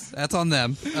 That's on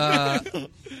them.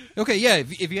 Okay, yeah.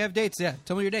 If you have dates, yeah,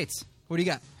 tell me your dates. What do you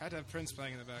got? had to have Prince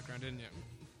playing in the background, didn't you?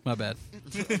 My bad.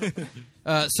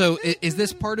 So, is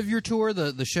this part of your tour?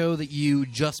 The show that you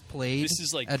just played This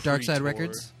is, like, at Dark Side pre-tour.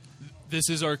 Records? This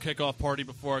is our kickoff party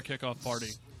before our kickoff party.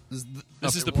 This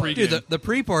This is the Dude, pregame. the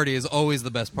pre-party is always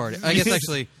the best party. I guess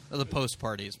actually the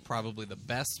post-party is probably the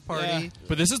best party. Yeah.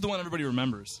 But this is the one everybody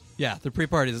remembers. Yeah, the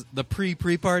pre-party is the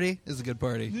pre-party is a good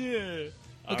party.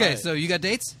 Yeah. Okay, right. so you got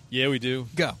dates? Yeah, we do.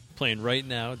 Go. Playing right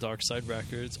now, Dark Side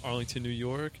Records, Arlington, New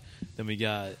York. Then we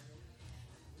got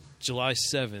July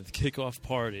 7th, kickoff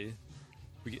party.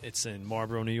 It's in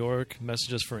Marlboro, New York.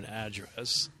 Message us for an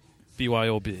address.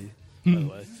 BYOB, by the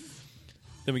way.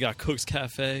 Then we got Cook's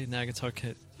Cafe,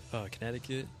 Naugatuck,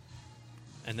 Connecticut.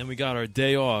 And then we got our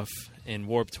day off in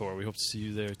Warped Tour. We hope to see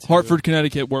you there, too. Hartford,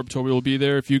 Connecticut, Warped Tour. We will be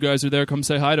there. If you guys are there, come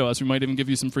say hi to us. We might even give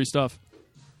you some free stuff.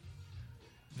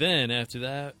 Then, after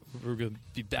that, we're going to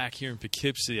be back here in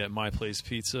Poughkeepsie at My Place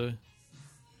Pizza.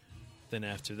 Then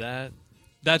after that,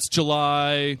 That's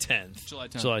July 10th. July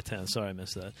 10th. July 10th. Sorry, I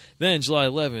missed that. Then July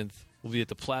 11th, we'll be at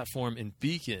the platform in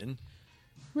Beacon.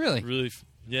 Really? Really,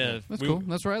 yeah. That's we- cool.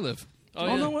 That's where I live. Oh,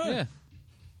 yeah. no way. Yeah.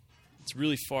 It's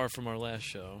really far from our last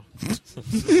show.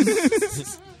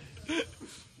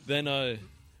 Then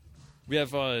we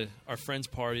have our friends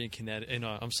party in Connecticut.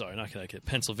 I'm sorry, not Connecticut.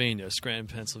 Pennsylvania, Scranton,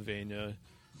 Pennsylvania.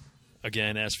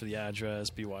 Again, ask for the address,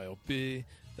 BYOB.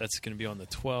 That's going to be on the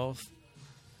 12th.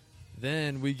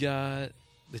 Then we got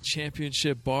the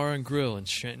Championship Bar and Grill in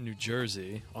Trenton, New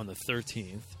Jersey on the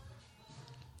 13th.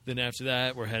 Then after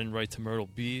that, we're heading right to Myrtle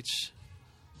Beach.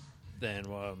 Then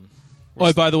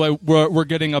By the way, we're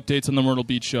getting updates on the Myrtle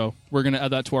Beach show. We're going to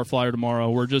add that to our flyer tomorrow.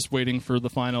 We're just waiting for the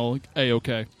final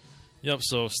A-OK. Yep,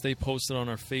 so stay posted on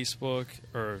our Facebook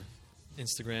or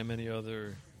Instagram, any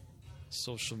other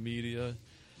social media.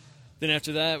 Then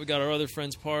after that, we got our other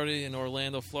friend's party in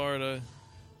Orlando, Florida.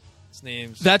 His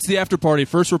name's... That's the after party.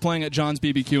 First, we're playing at John's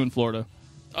BBQ in Florida.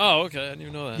 Oh, okay. I didn't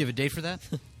even know that. You have a date for that?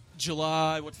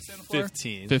 July, what's the stand for?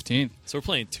 15th. 15th. So we're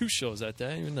playing 2 shows that day. I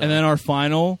didn't even know. And then our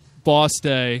final boss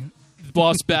day,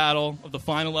 boss battle of the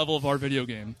final level of our video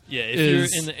game. Yeah, if you're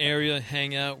in the area,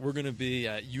 hang out. We're going to be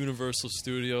at Universal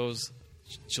Studios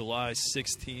July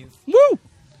 16th. Woo!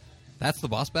 That's the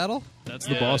boss battle? That's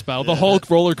the boss battle. The Hulk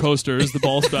roller coaster is the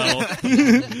boss battle.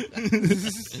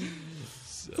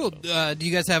 Cool. Do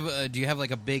you guys have do you have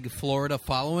like a big Florida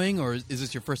following, or is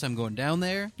this your first time going down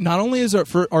there? Not only is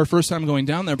our first time going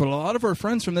down there, but a lot of our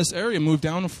friends from this area moved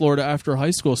down to Florida after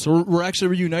high school. So we're actually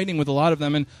reuniting with a lot of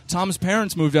them. And Tom's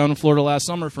parents moved down to Florida last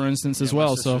summer, for instance, as well.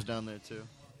 My So sister's down there too.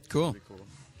 Cool. Pretty cool.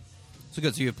 So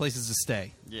good. So you have places to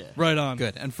stay. Yeah. right on.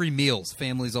 Good. And free meals.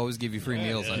 Families always give you free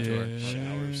meals on tour.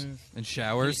 Showers. And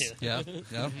showers. Yeah.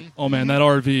 Yeah. Oh man, that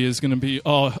RV is going to be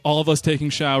all of us taking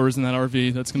showers in that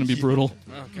RV. That's going to be brutal.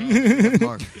 Oh, God.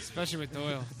 Mark. Especially with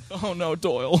Doyle. Oh no,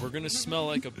 Doyle. We're going to smell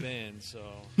like a band, so...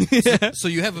 So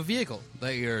you have a vehicle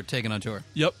that you're taking on tour.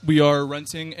 Yep, we are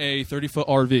renting a 30-foot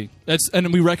RV.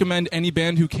 And we recommend any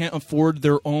band who can't afford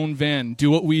their own van,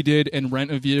 do what we did and rent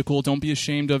a vehicle. Don't be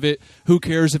ashamed of it. Who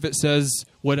cares if it says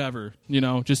whatever?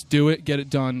 Just do it, get it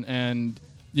done, and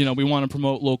we want to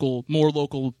promote more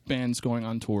local bands going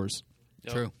on tours.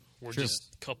 Yep. True. We're True. just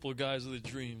a couple of guys with a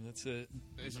dream. That's it.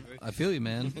 Basically. I feel you,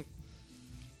 man.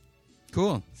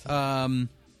 Cool.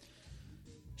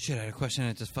 Shit, I had a question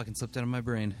and it just fucking slipped out of my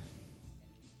brain.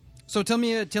 So tell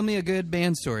me a good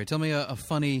band story. Tell me a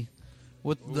funny,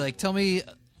 tell me,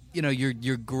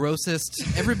 your grossest.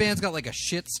 Every band's got like a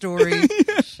shit story.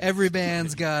 Every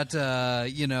band's got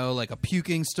like a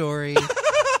puking story.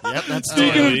 Yep, that's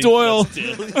Speaking Doyle. of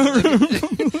Doyle,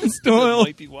 That Doyle.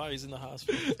 might be why he's in the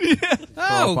hospital.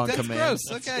 Oh, up on that's command.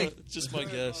 gross. Okay. Just my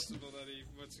It's guess. possible that he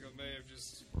may have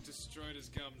just destroyed his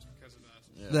gums because of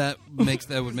that. Yeah.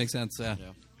 That would make sense. Yeah.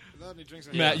 Without any drinks,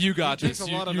 Matt, you got he drinks this.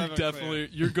 a lot of You Everclear. definitely,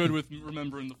 you're good with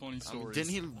remembering the funny stories.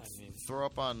 Didn't he throw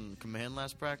up on command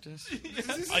last practice?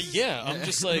 Yeah, I'm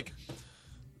just like...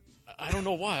 I don't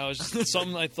know why. I was just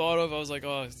something I thought of. I was like,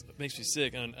 oh, it makes me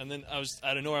sick. And then I was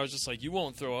out of nowhere. I was just like, you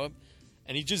won't throw up.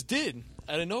 And he just did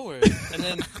out of nowhere. And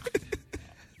then...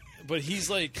 But he's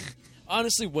like...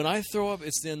 Honestly, when I throw up,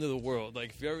 it's the end of the world.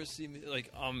 Like, if you ever see me...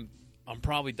 Like, I'm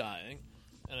probably dying.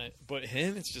 But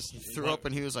him, it's just... He threw up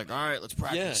and he was like, all right, let's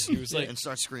practice. Yeah, he was like- and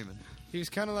start screaming. He was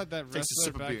kind of like that Takes a wrestler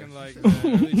sip of back beer. in like the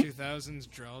early 2000s.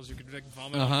 Draws, you could like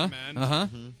vomit on command. Uh-huh.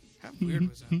 How weird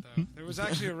was that though? There was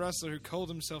actually a wrestler who called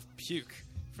himself Puke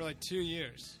for like 2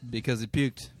 years. Because he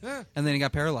puked. Yeah, And then he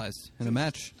got paralyzed in a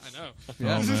match. I know.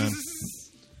 Yeah. Oh, man.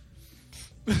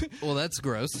 Well, that's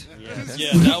gross.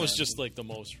 Yeah, that was just like the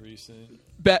most recent.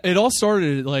 It all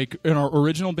started like in our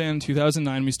original band in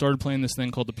 2009. We started playing this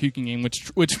thing called the Puking Game,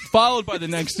 which followed by the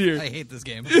next year. I hate this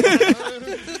game.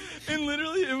 And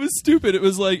literally, it was stupid. It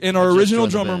was like in our just original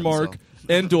joined the drummer band, Mark so.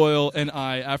 and Doyle and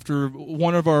I, after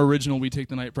one of our original We Take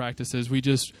the Night practices, we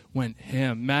just went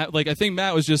ham. Matt, I think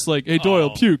Matt was just like, "Hey Doyle,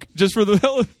 Oh. puke," just for the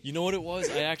hell of. You know what it was?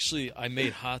 I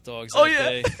made hot dogs Oh, that yeah.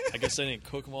 day. I guess I didn't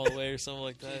cook them all the way or something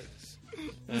like that.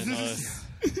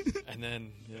 And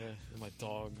then my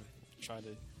dog tried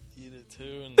to eat it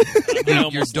too. And I Your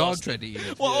almost dog lost tried to eat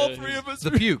it. Well, all Yeah, three of us.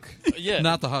 The puke, Yeah,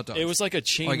 not the hot dog. It was like a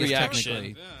chain Well, I guess reaction.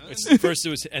 technically. It's, first it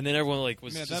was, and then everyone was I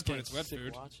mean, at just that point, getting it's wet sick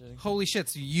food. watching. Holy shit!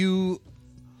 So you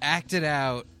acted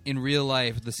out in real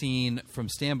life the scene from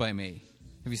Stand By Me.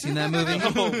 Have you seen that movie?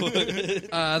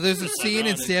 There's a scene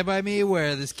in Stand By Me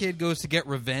where this kid goes to get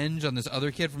revenge on this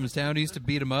other kid from his town who used to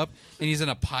beat him up, and he's in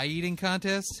a pie eating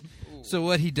contest. So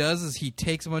what he does is he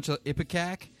takes a bunch of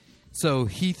Ipecac, so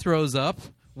he throws up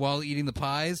while eating the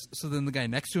pies. So then the guy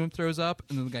next to him throws up,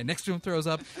 and then the guy next to him throws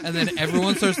up, and then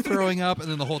everyone starts throwing up, and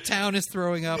then the whole town is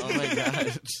throwing up. Oh my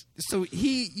god. So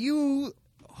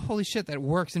holy shit, that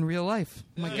works in real life.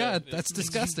 Oh my god, that's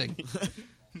disgusting.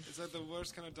 It's like the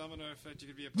worst kind of domino effect you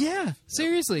could be a part Yeah, of.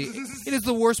 seriously. It is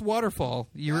the worst waterfall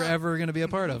you're ever going to be a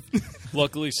part of.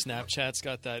 Luckily, Snapchat's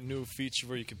got that new feature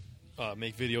where you could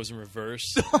make videos in reverse.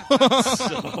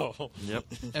 So Yep.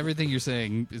 Everything you're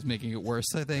saying is making it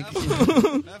worse, I think.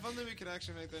 If only we could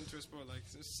actually make that into a sport, like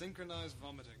synchronized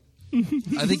vomiting.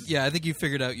 I think you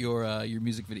figured out your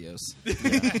music videos.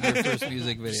 Your first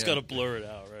music video. Just gotta blur it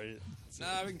out, right?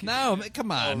 No,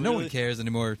 come on. Oh, No one really? cares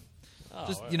anymore. Oh,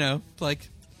 Just, alright. like,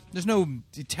 there's no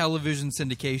television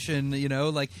syndication,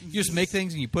 like, you just make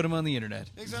things and you put them on the internet.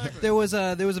 Exactly. There was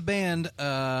a band,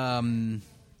 I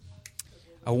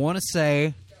want to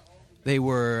say they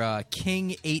were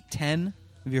King 810.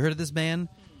 Have you heard of this band?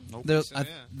 Nope. They're, So, yeah.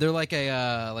 they're like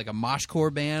a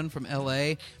moshcore band from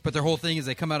LA, but their whole thing is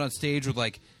they come out on stage with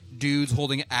like dudes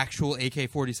holding actual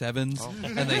AK-47s,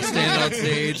 and they stand on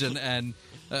stage and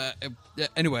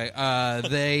anyway,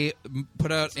 they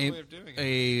put out a way of doing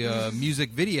a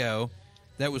music video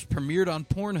that was premiered on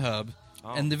Pornhub,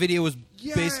 and the video was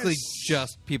basically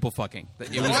just people fucking.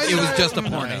 It was just a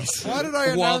porno. Why did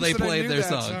I while announce they that I played knew their that?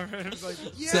 song. Sorry. I was like,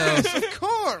 So of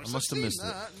course. I must have missed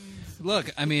it. look,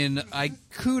 I mean,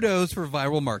 kudos for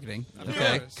viral marketing.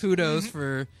 Okay, course. kudos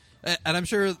for, and I'm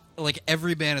sure like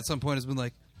every band at some point has been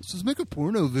like, let's just make a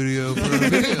porno video for a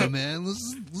video, man.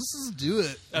 Let's just do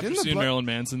it. After Didn't the seeing Blood- Marilyn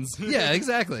Manson's. Yeah,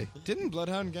 exactly. Didn't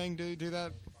Bloodhound Gang do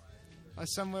that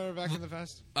somewhere back in the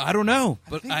past? I don't know, I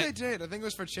but think they did. I think it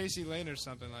was for Chasey Lane or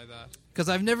something like that. because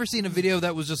I've never seen a video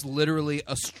that was just literally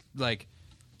like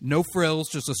no frills,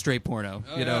 just a straight porno.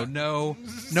 yeah. No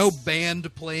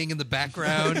band playing in the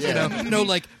background. No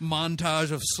like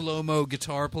montage of slow mo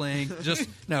guitar playing.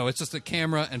 It's just a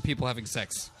camera and people having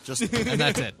sex, Just and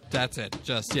that's it. That's it.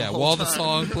 Just while the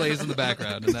song plays in the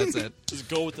background, and that's it. Just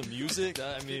go with the music.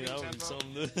 I mean, that would be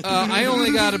something. I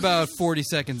only got about 40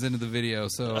 seconds into the video,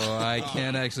 so I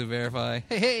can't actually verify.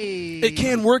 Hey, It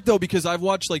can work though, because I've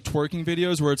watched like twerking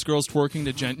videos where it's girls twerking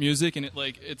to gent music, and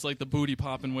it's like the booty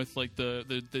popping with like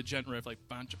the gent riff, like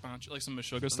bunch, like some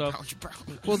Meshuggah stuff.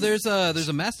 Well, there's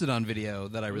a Mastodon video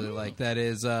that I really like. That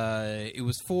is, it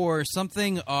was for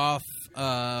something off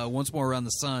Once More Around the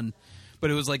Sun, but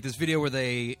it was like this video where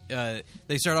they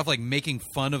start off like making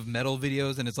fun of metal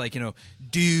videos, and it's like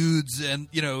dudes and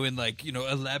in like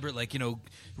elaborate like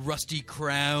rusty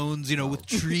crowns with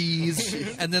trees,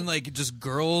 and then like just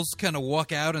girls kind of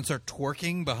walk out and start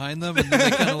twerking behind them, and then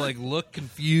they kind of like look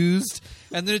confused,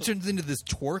 and then it turns into this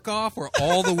twerk off where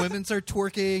all the women start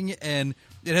twerking, and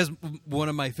it has one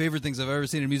of my favorite things I've ever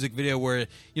seen in a music video where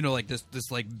like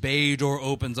this like bay door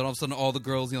opens and all of a sudden all the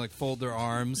girls like fold their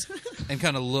arms and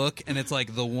kind of look, and it's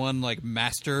like the one like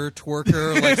master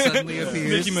twerker like suddenly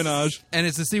appears. Nicki Minaj. And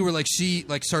it's to see where like she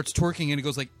like starts twerking and it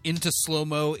goes like into slow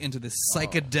mo into this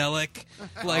psychedelic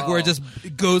like where it just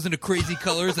goes into crazy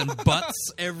colors and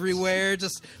butts everywhere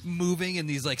just moving in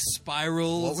these like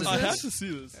spirals. What was I this? have to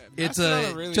see this. It's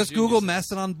Mastodon are really just Google geniuses.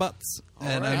 Mastodon butts,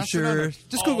 and right. I'm sure Mastodon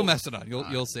just Google Mastodon.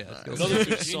 You'll see it. You'll see Another it.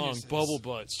 good song, Geniuses. Bubble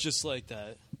Butts, just like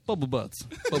that. Bubble butts.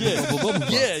 Bubble butts.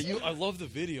 Yeah, I love the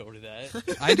video to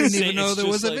that. I didn't Say even know it's there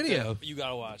was just a like video. that. You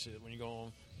gotta watch it when you go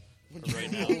home. Or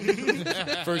right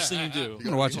now. First thing you do. I'm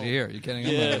gonna watch it here. Are you kidding?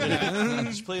 Yeah,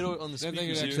 just play it on the think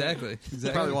speakers it here. Exactly. probably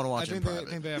Exactly. want to I watch it in think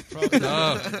private. they have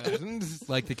problems. Oh.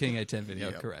 Like the King I-10 video,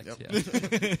 Yep, correct? yep.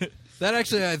 Yeah. That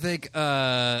actually, I think,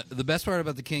 the best part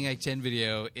about the King I-10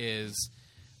 video is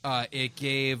it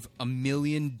gave a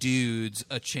million dudes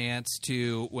a chance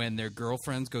to, when their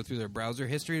girlfriends go through their browser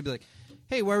history, to be like,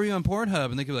 "Hey, why were you on Pornhub?"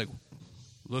 And they could be like,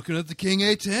 "Looking at the King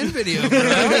A10 video,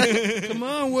 bro. Come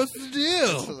on, what's the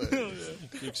deal?"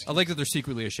 I like that they're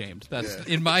secretly ashamed. That's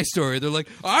in my story. They're like,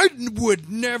 "I would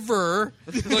never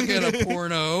look at a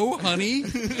porno, honey. You're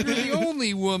the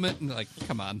only woman." And they're like,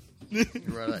 come on. You'd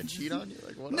rather I cheat on you?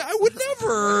 Like what? No, I would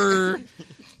never.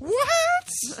 What?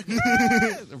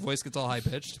 Their voice gets all high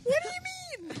pitched. What do you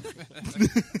mean?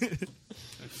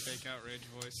 Fake outrage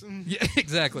voice. Yeah,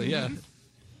 exactly. Yeah.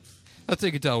 That's how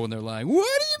you can tell when they're lying. What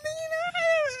do you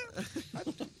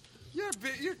mean?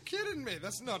 You're kidding me.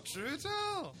 That's not true at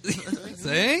all.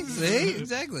 See,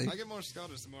 exactly. I get more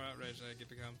Scottish the more outraged I get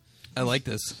become. I like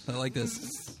this.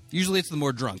 Usually, it's the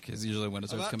more drunk is usually when it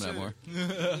starts That coming out too. more.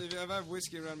 If I have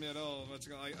whiskey around me at all,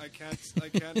 I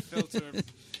can't filter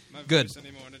my Good. voice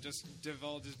anymore, and it just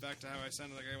divulges back to how I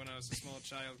sounded like when I was a small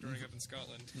child growing up in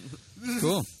Scotland.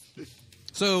 Cool.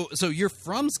 So you're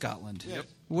from Scotland. Yep.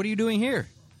 What are you doing here?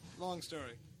 Long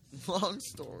story. Long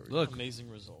story. Look, Amazing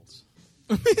results.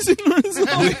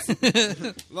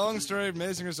 Long story,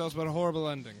 amazing results, but a horrible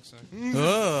ending.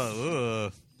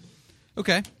 So.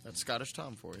 Okay. That's Scottish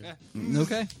Tom for you. Yeah.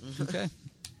 Okay.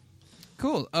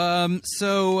 Cool.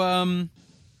 So I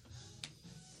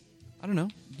don't know.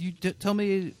 You tell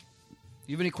me.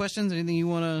 You have any questions? Anything you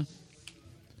want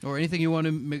to, or anything you want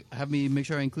to have me make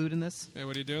sure I include in this? Hey,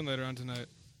 what are you doing later on tonight?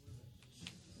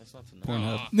 That's not tonight.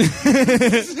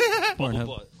 Pornhub. Bubble Pornhub.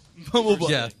 butt. Bubble butt.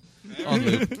 Yeah. On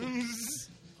loop.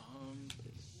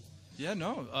 Yeah,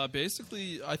 no.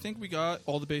 Basically, I think we got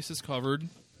all the bases covered.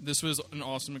 This was an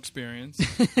awesome experience.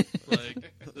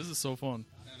 This is so fun.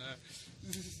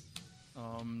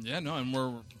 Yeah, no, and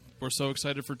we're so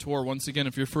excited for tour. Once again,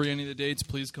 if you're free any of the dates,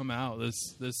 please come out.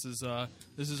 This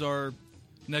is our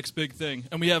next big thing,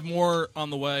 and we have more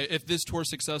on the way. If this tour's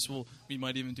successful, we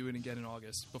might even do it again in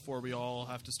August before we all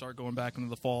have to start going back into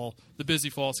the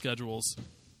busy fall schedules.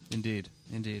 Indeed.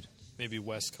 Maybe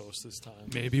West Coast this time.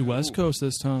 Maybe West Coast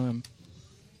this time.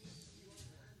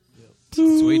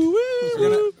 Sweet.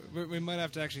 We might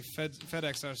have to actually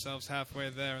FedEx ourselves halfway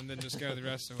there and then just go the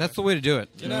rest of the way. That's the way to do it.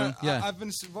 You know, Yeah. I've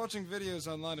been watching videos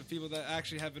online of people that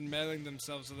actually have been mailing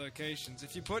themselves to locations.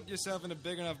 If you put yourself in a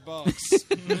big enough box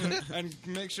and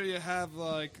make sure you have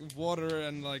like water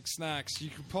and like snacks, you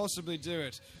could possibly do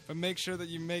it. But make sure that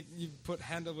you put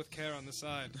handle with care on the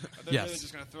side. They're Yes. really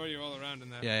just going to throw you all around in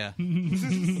there. Yeah.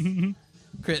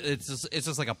 It's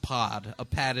just like a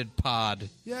padded pod.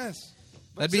 Yes.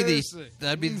 But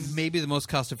That'd be maybe the most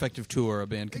cost-effective tour a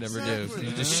band could ever do. Exactly.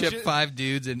 You just ship 5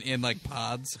 dudes in like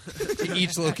pods to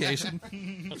each location.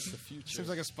 That's the future. Seems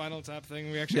like a Spinal Tap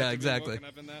thing. We actually Yeah, have to exactly. be woken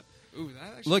up in that. Ooh,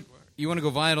 that actually Look, worked. you want to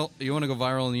go viral? You want to go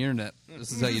viral on the internet?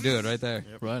 This is how you do it, right there.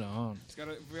 Right on. It's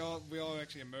gotta, we all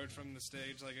actually emerge from the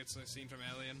stage like it's a scene from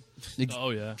Alien.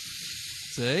 Oh, yeah.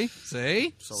 See?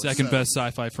 Second best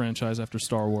sci-fi franchise after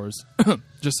Star Wars.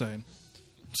 Just saying.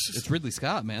 It's Ridley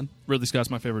Scott, man. Ridley Scott's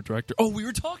my favorite director. Oh, we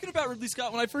were talking about Ridley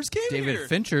Scott when I first came David here.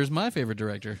 Fincher's my favorite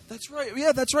director. That's right.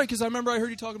 Yeah, that's right. Because I remember I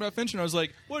heard you talking about Fincher, and I was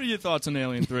like, "What are your thoughts on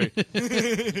Alien 3?"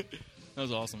 That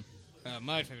was awesome.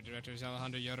 My favorite director is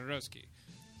Alejandro Jodorowsky,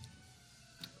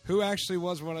 who actually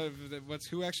was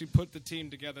who actually put the team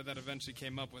together that eventually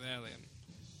came up with Alien.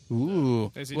 Ooh.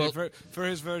 Basically, for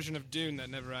his version of Dune that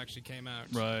never actually came out.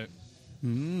 Right.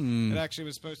 It actually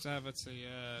was supposed to have,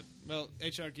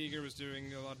 H.R. Giger was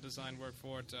doing a lot of design work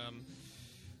for it.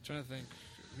 Trying to think.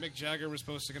 Mick Jagger was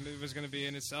going to be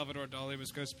in it. Salvador Dali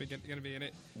was going to be in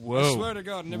it. Whoa. I swear to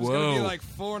God, and it was going to be like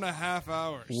 4.5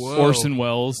 hours. Whoa. Orson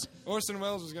Welles. Orson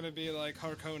Welles was going to be like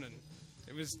Harkonnen.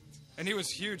 And he was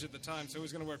huge at the time, so it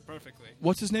was going to work perfectly.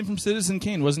 What's his name from Citizen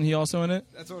Kane? Wasn't he also in it?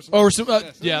 That's Orson Orson.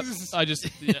 Welles. Yes.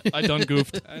 Yeah. I done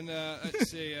goofed. And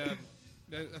let's see.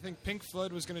 I think Pink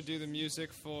Floyd was going to do the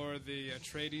music for the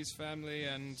Atreides family,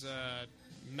 and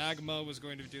Magma was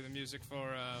going to do the music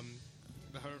for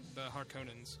the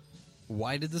Harkonnens.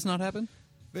 Why did this not happen?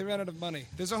 They ran out of money.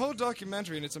 There's a whole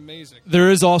documentary, and it's amazing. There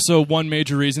is also one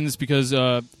major reason. It's because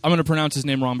I'm going to pronounce his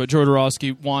name wrong, but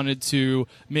Jodorowsky wanted to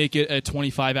make it a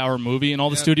 25-hour movie, and all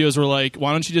the studios were like,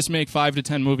 "Why don't you just make 5 to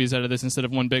 10 movies out of this instead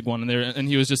of one big one?" And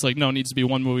he was just like, "No, it needs to be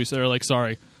one movie." So they're like,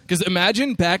 "Sorry." Because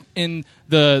imagine back in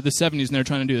the 70s, and they're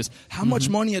trying to do this. How much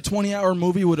money a 20-hour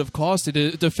movie would have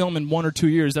costed to film in 1 or 2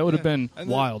 years? That would have been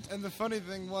wild. And the funny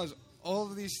thing was,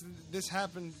 all of this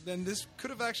happened. Then this could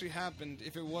have actually happened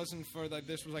if it wasn't for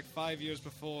this was like 5 years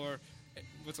before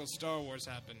what's called Star Wars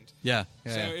happened. Yeah.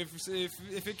 So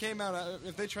if it came out,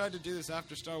 if they tried to do this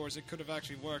after Star Wars, it could have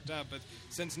actually worked out. But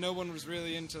since no one was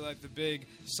really into like the big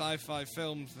sci-fi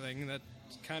film thing, that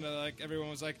kind of like everyone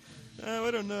was like, oh,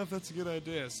 I don't know if that's a good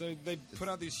idea. So they put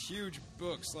out these huge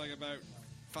books, like about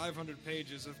 500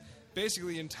 pages of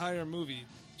basically the entire movie,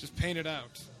 just painted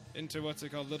out into what's it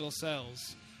called, little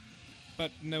cells.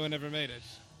 But no one ever made it.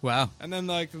 Wow. And then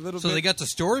like the little. So bit, they got to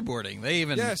storyboarding. They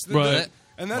even Right.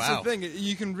 And that's Wow. the thing.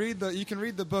 You can read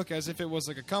the book as if it was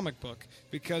like a comic book,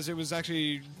 because it was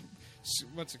actually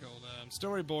what's it called,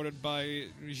 storyboarded by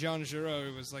Jean Giraud.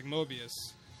 It was like Mobius.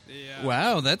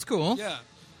 Wow, that's cool. Yeah.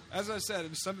 As I said,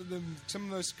 some of the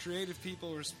most creative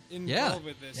people were involved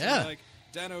with this. Yeah. And like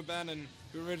Dan O'Bannon,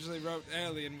 who originally wrote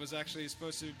Alien, was actually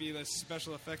supposed to be the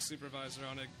special effects supervisor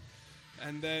on it,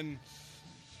 and then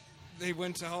they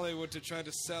went to Hollywood to try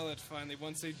to sell it finally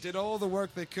once they did all the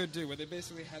work they could do, where they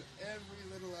basically had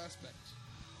every little aspect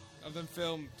of the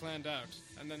film planned out,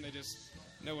 and then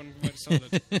no one went and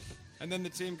sold it. And then the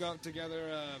team got together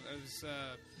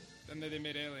and then they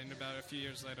made Alien about a few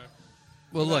years later.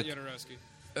 Well, Without look,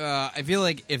 Jodorowsky. I feel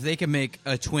like if they can make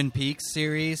a Twin Peaks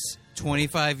series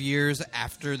 25 years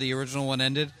after the original one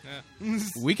ended,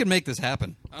 we can make this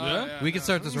happen. We can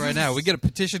start this right now. We get a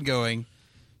petition going.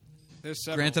 There's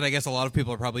several. Granted, I guess a lot of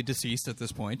people are probably deceased at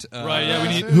this point. Right, yeah.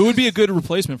 Who would be a good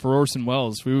replacement for Orson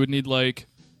Welles? We would need, like...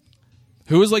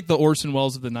 Who was, like, the Orson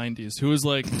Welles of the 90s? Who was,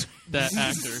 like, that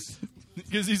actor?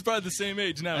 Because he's probably the same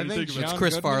age now. I when you think think about It's John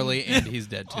Chris Goodman. Farley, and he's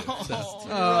dead, too. it. You're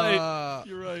right.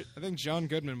 You're right. I think John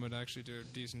Goodman would actually do a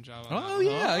decent job on Oh, that.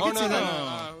 yeah, I can see that.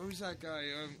 No. Who's that guy?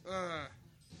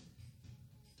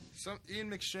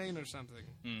 Ian McShane or something.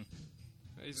 He's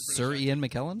a British Sir actor. Ian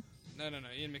McKellen? No,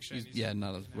 Ian McShane. Yeah,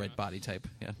 not a right body type.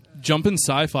 Yeah. Jumping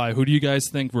sci-fi, who do you guys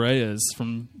think Rey is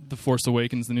from The Force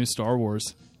Awakens, the new Star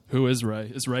Wars? Who is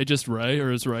Rey? Is Rey just Rey,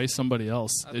 or is Rey somebody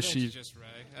else? I Is think she? she's just Rey.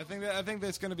 I think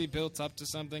that's going to be built up to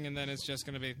something, and then it's just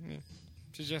going to be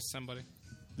she's just somebody.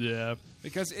 Yeah.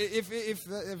 Because if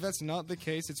that's not the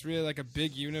case, it's really like a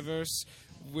big universe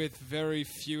with very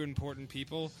few important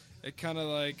people. It kind of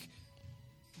like,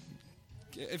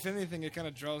 if anything, it kind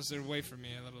of draws it away from me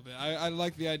a little bit. I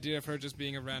like the idea of her just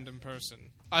being a random person.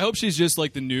 I hope she's just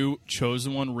like the new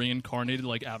chosen one reincarnated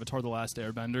like Avatar: The Last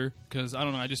Airbender, because I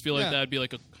don't know, I just feel like that'd be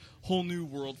like a whole new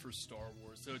world for Star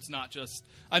Wars. So it's not just,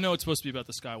 I know it's supposed to be about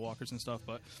the Skywalkers and stuff,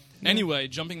 but anyway,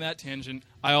 jumping that tangent,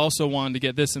 I also wanted to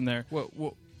get this in there.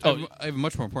 I have a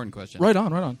much more important question. Right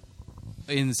on.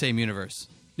 In the same universe,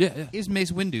 Yeah. is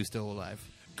Mace Windu still alive?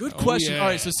 Good question. yeah. All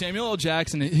right, so Samuel L.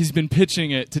 Jackson, he's been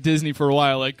pitching it to Disney for a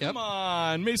while. Like, come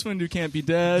on, Mace Windu can't be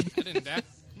dead.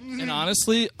 And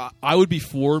honestly, I would be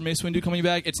for Mace Windu coming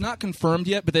back. It's not confirmed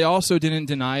yet, but they also didn't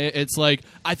deny it. It's like,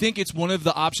 I think it's one of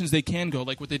the options they can go,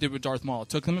 like what they did with Darth Maul. It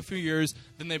took them a few years,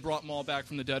 then they brought Maul back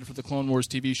from the dead for the Clone Wars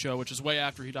TV show, which is way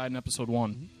after he died in Episode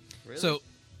 1. Really? So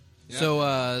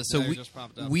it just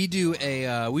popped up. we do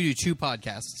two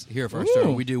podcasts here for our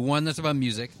show. We do one that's about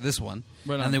music, this one,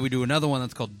 Right on. and then we do another one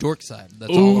that's called Dorkside.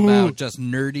 That's Ooh. all about just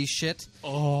nerdy shit.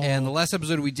 Oh. And the last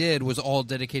episode we did was all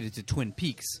dedicated to Twin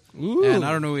Peaks. Ooh. And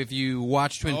I don't know if you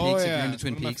watch Twin Peaks, if you're into it's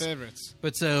Twin one of Peaks. my favorites.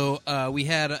 But so we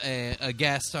had a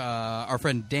guest, our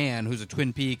friend Dan, who's a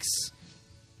Twin Peaks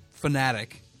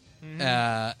fanatic,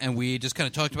 and we just kind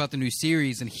of talked about the new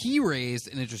series, and he raised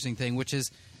an interesting thing, which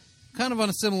is kind of on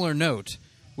a similar note,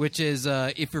 which is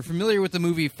if you're familiar with the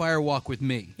movie Fire Walk with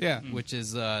Me, which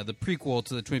is the prequel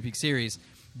to the Twin Peaks series,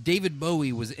 David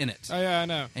Bowie was in it. Oh yeah, I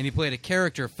know. And he played a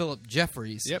character, Philip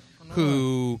Jeffries, Yep.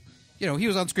 who, he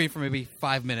was on screen for maybe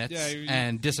 5 minutes Yeah,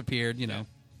 and disappeared,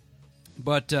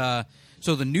 But,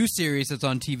 so the new series that's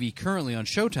on TV currently on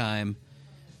Showtime,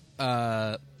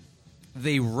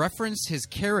 they referenced his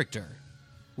character,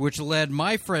 which led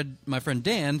my friend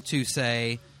Dan to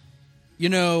say,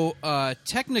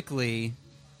 technically,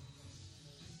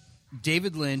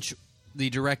 David Lynch, the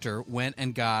director, went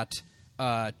and got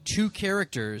two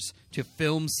characters to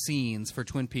film scenes for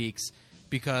Twin Peaks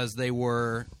because they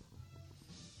were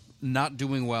not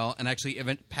doing well and actually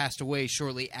passed away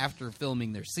shortly after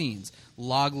filming their scenes.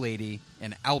 Log Lady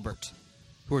and Albert,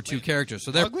 who are two characters.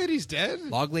 So Log Lady's dead?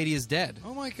 Log Lady is dead.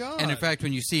 Oh my god. And in fact,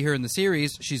 when you see her in the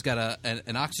series, she's got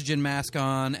an oxygen mask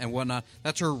on and whatnot.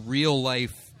 That's her real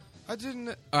life I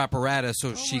didn't. apparatus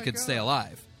so she my could God. stay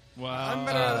alive. Wow.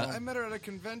 I met her at a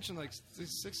convention like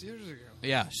 6 years ago.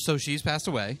 Yeah, so she's passed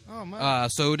away. Oh, man.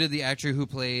 So did the actor who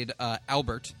played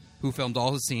Albert, who filmed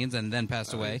all his scenes and then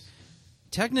passed away.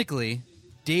 Technically,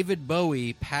 David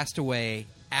Bowie passed away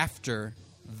after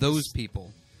those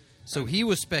people. So he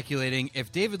was speculating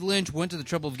if David Lynch went to the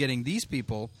trouble of getting these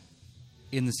people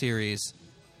in the series,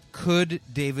 could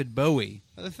David Bowie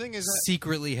The thing is,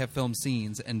 secretly have filmed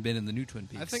scenes and been in the new Twin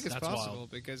Peaks? I think it's That's possible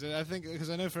wild. because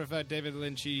I know for a fact David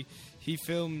Lynch he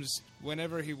films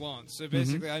whenever he wants. So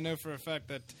basically, I know for a fact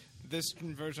that this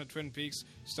version of Twin Peaks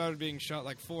started being shot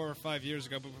like 4 or 5 years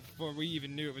ago, but before we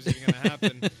even knew it was even going to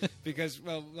happen. Because it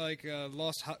wasn't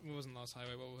Lost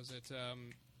Highway. What was it?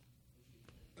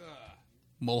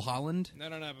 Mulholland? No,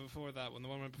 before that one, the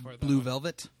one right before that. Blue one.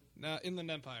 Velvet? No,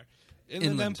 Inland Empire.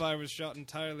 Inland Inland. Empire was shot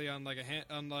entirely on like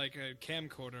a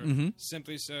camcorder,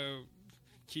 simply so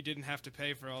he didn't have to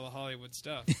pay for all the Hollywood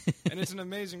stuff. And it's an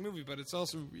amazing movie, but it's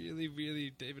also really,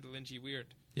 really David Lynchy weird.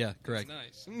 Yeah, correct.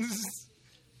 It's nice.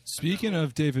 Speaking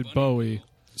of David Bowie,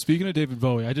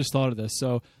 I just thought of this.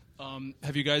 So,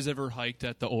 have you guys ever hiked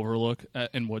at the Overlook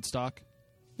in Woodstock?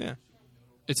 Yeah.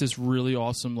 It's this really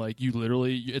awesome,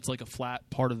 it's like a flat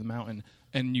part of the mountain,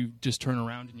 and you just turn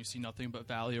around and you see nothing but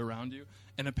valley around you.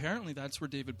 And apparently that's where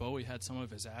David Bowie had some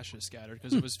of his ashes scattered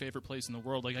because it was his favorite place in the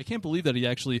world. Like, I can't believe that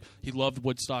he loved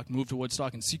Woodstock, moved to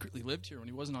Woodstock, and secretly lived here when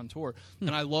he wasn't on tour.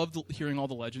 And I loved hearing all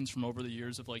the legends from over the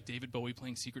years of, like, David Bowie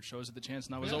playing secret shows at the Chance,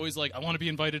 and I was always like, I want to be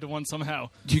invited to one somehow.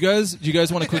 Do you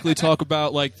guys want to quickly talk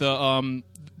about, like, the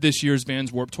this year's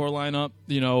Vans Warped Tour lineup?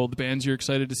 The bands you're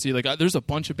excited to see. Like, there's a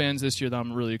bunch of bands this year that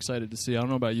I'm really excited to see. I don't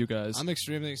know about you guys. I'm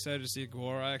extremely excited to see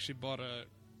Gore. I actually bought a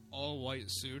all-white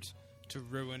suit to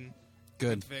ruin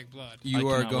Good. Fake Blood. You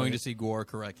I are cannot going wait. to see Gore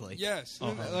correctly. Yes.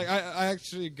 Like I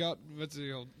actually got what's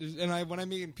it called? And when I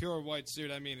mean pure white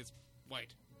suit, I mean it's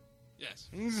white. Yes.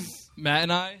 Matt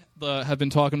and I have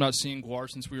been talking about seeing Guar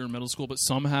since we were in middle school, but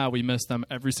somehow we missed them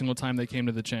every single time they came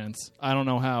to the Chance. I don't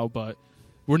know how, but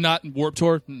we're not Warped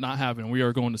Tour, not happening. We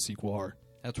are going to see Guar.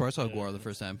 That's where I saw Gore the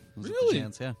first time. It was at the Really?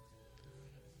 Chance, yeah.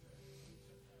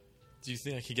 Do you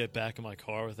think I could get back in my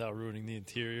car without ruining the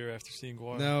interior after seeing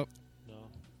Guar? No, No.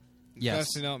 Yes.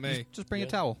 definitely not me. Just bring a Yeah.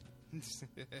 towel.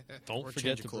 Don't Or forget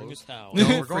change to your bring a clothes. towel. Don't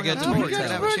We're going forget out to to bring a dinner.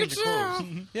 towel. Have a change of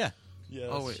clothes. Yeah. Yeah,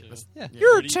 Oh, that's wait, true. that's- Yeah.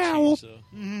 You're Pretty cheap, so.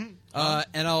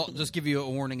 And I'll just give you a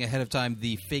warning ahead of time.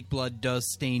 The fake blood does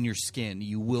stain your skin.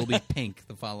 You will be pink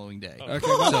the following day. Okay,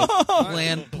 So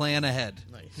plan ahead.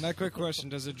 Nice. now quick question: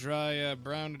 does it dry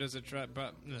brown or does it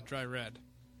dry red?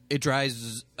 It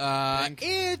dries. Pink?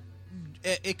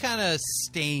 It kind of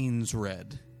stains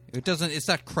red. It doesn't. It's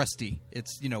not crusty.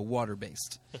 It's water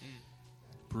based.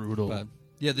 Brutal. But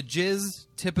yeah, the jizz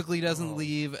typically doesn't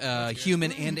leave.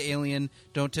 Human and alien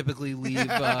don't typically leave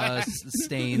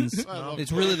stains.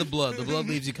 It's really the blood. The blood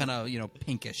leaves you kind of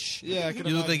pinkish. Yeah, I can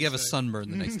you look like you have a imagine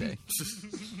sunburn the next day.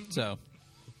 So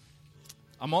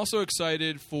I'm also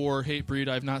excited for Hatebreed.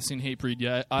 I've not seen Hatebreed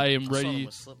yet. I am I saw them ready.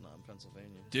 with Slipknot in Pennsylvania.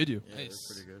 Did you? Yeah, they're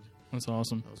pretty good. That's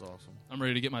awesome. That was awesome. I'm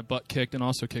ready to get my butt kicked and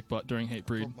also kick butt during Hatebreed.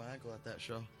 Broke my ankle at that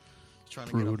show. Trying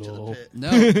to get up to Brutal. the pit.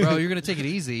 no, bro, you're gonna take it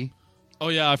easy. Oh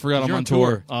yeah, I forgot I'm You're on on tour.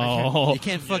 tour. Oh, You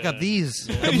can't fuck up these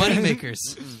the moneymakers.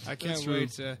 I can't That's true.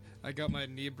 wait. I got my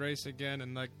knee brace again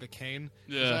and the cane.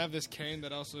 'Cause Yeah. I have this cane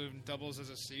that also doubles as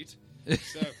a seat.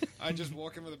 So I just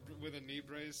walk in with a knee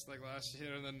brace like last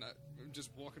year, and then I'm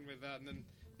just walking with that. And then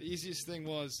the easiest thing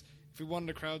was, if we wanted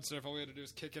to crowd surf, all we had to do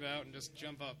was kick it out and just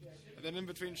jump up. And then in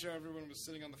between show, everyone was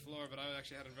sitting on the floor, but I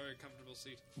actually had a very comfortable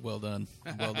seat. Well done.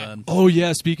 Well done. Oh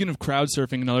yeah, speaking of crowd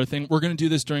surfing, another thing, we're gonna do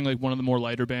this during like one of the more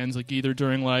lighter bands, like either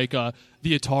during like the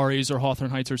Ataris or Hawthorne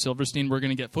Heights or Silverstein. We're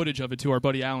gonna get footage of it too. Our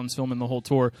buddy Alan's filming the whole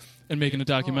tour and making a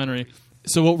documentary.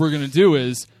 So what we're gonna do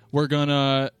is we're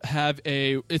gonna have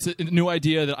it's a new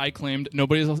idea that I claimed.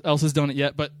 Nobody else has done it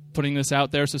yet, but putting this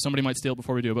out there so somebody might steal it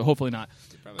before we do it, but hopefully not.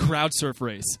 Crowd surf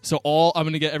race. So I'm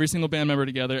going to get every single band member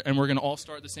together, and we're going to all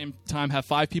start at the same time, have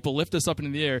 5 people lift us up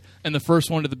into the air, and the first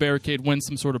one to the barricade wins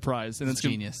some sort of prize. And it's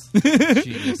Genius.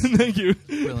 Genius. Thank you.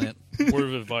 Brilliant. Word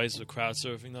of advice with crowd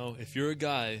surfing, though: if you're a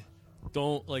guy,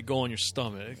 don't go on your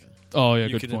stomach. Oh yeah,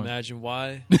 You good can point. imagine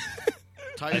why.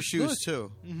 Tie your shoes,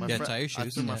 too. Yeah, tie your I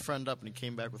shoes, threw my yeah. friend up, and he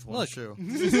came back with one Look. shoe.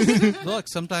 Look,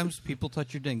 sometimes people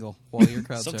touch your dingle while you're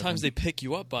crowd Sometimes surfing. they pick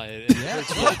you up by it. And Yeah. it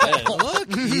hurts real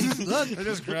bad. Look. They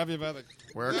just grab you by the.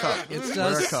 Wear a cup. It's Wear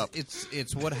a just, cup.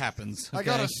 it's what happens. I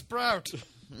got okay? a sprout.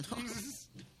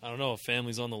 I don't know.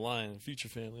 Family's on the line. Future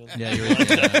family. On the Yeah, line. you're right.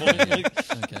 That point,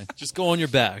 like, Okay. just go on your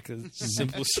back. It's as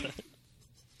simple as that.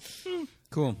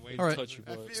 Cool. All right. Touch your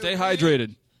butt. Stay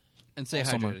hydrated. And stay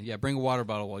Also, hydrated. Yeah, bring a water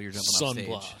bottle while you're jumping off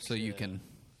Sunblock, stage, so you yeah. can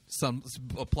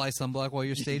apply sunblock while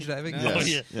you're stage diving. Yes. Oh,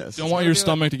 yeah. Yes. Don't want gotta your be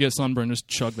stomach to get sunburned. Just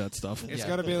chug that stuff. It's Yeah.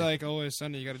 got to be like Always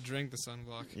Sunny. You got to drink the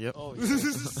sunblock. Yep. Oh,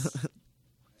 It's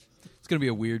gonna be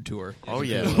a weird tour. Oh,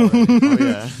 yeah. Oh,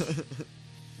 yeah.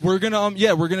 We're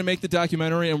gonna we're gonna make the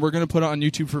documentary and we're gonna put it on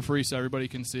YouTube for free so everybody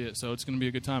can see it. So it's gonna be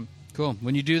a good time. Cool.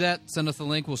 When you do that, send us the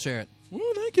link. We'll share it. Woo,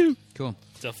 thank you. Cool.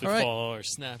 Definitely All right. follow our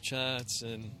Snapchats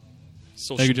and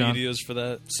social Thank you, John. medias for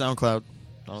that. SoundCloud.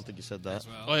 I don't think you said that.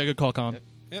 Oh yeah, good call, Colin.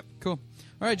 Cool.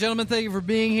 All right, gentlemen. Thank you for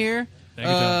being here. Thank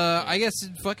you, John. I guess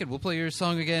fuck it. We'll play your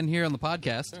song again here on the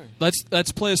podcast.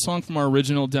 Let's play a song from our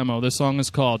original demo. This song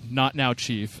is called "Not Now,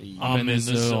 Chief." I'm in the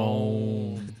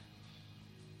zone.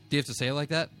 Do you have to say it like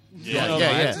that? Yeah, I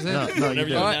yeah. have to say No, it? no, Whenever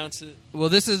you you do. announce it. Well,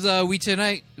 this is We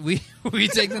Tonight. We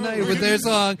take the night with their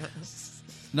song.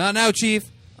 Not now, Chief.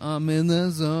 I'm in the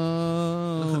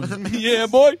zone. Yeah,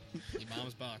 boy. Your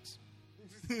mom's box.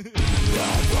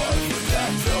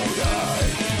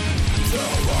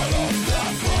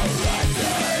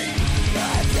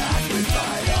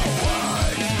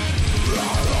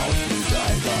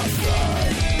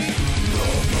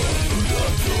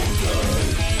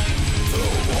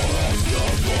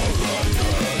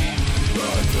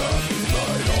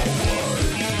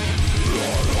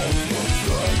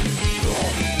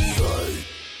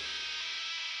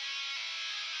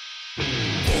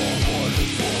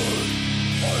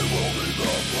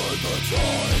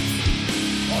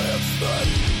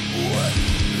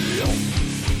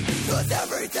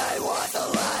 Every day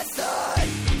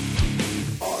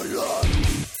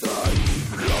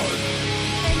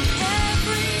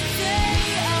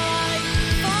I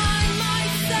find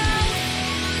myself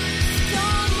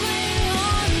stumbling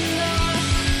on the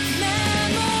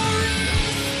memories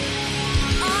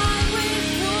I wish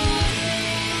would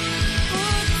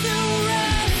put to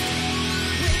rest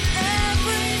with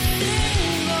every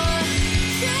single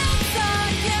chance I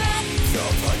get.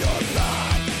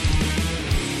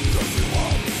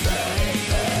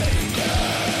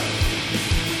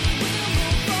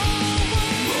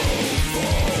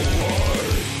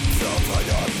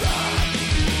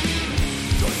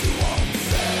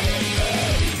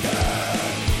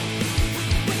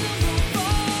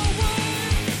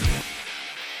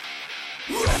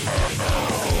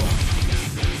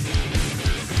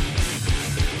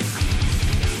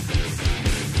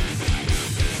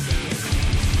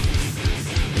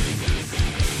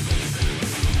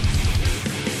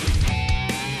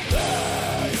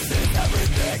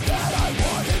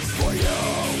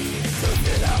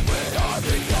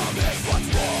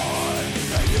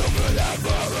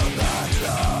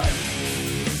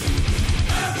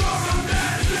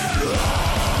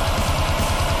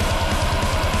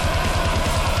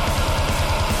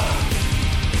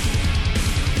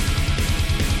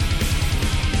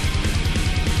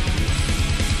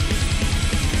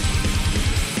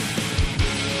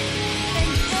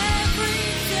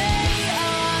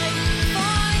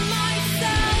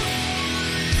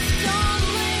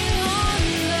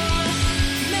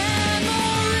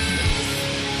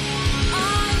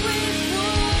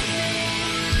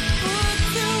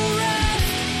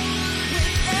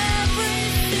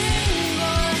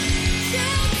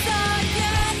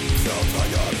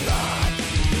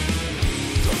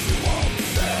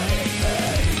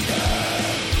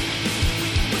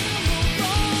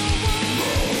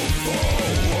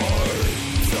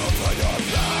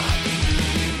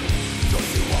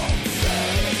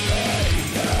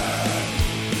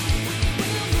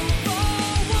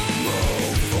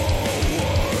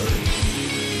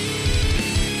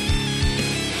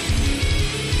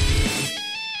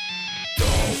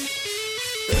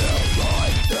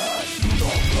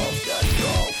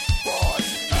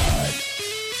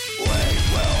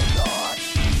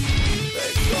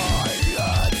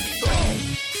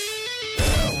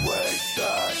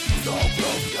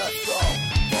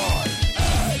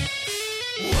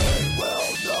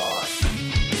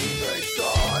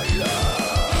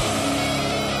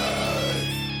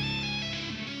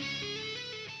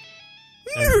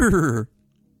 Brrr.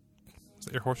 Is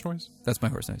that your horse noise? That's my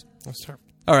horse noise. Let's start.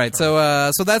 All right, so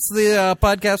that's the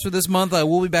podcast for this month.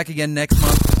 We'll be back again next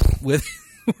month with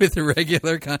with a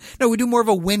regular No, we do more of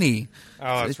a whinny.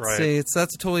 Oh, that's right.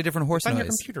 That's a totally different horse It's on noise.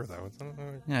 your computer, though. It's not,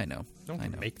 Yeah, I know. don't I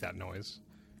know. make that noise.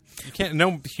 You can't.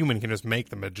 No human can just make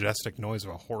the majestic noise of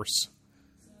a horse.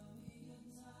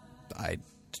 I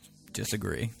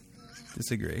disagree.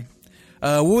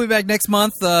 We'll be back next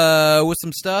month with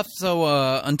some stuff.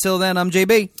 So until then, I'm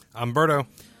JB. I'm Berto.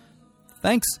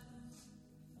 Thanks.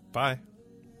 Bye.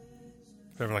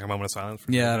 Having like a moment of silence.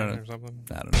 For Yeah, I something don't know. Or something.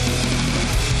 I don't know.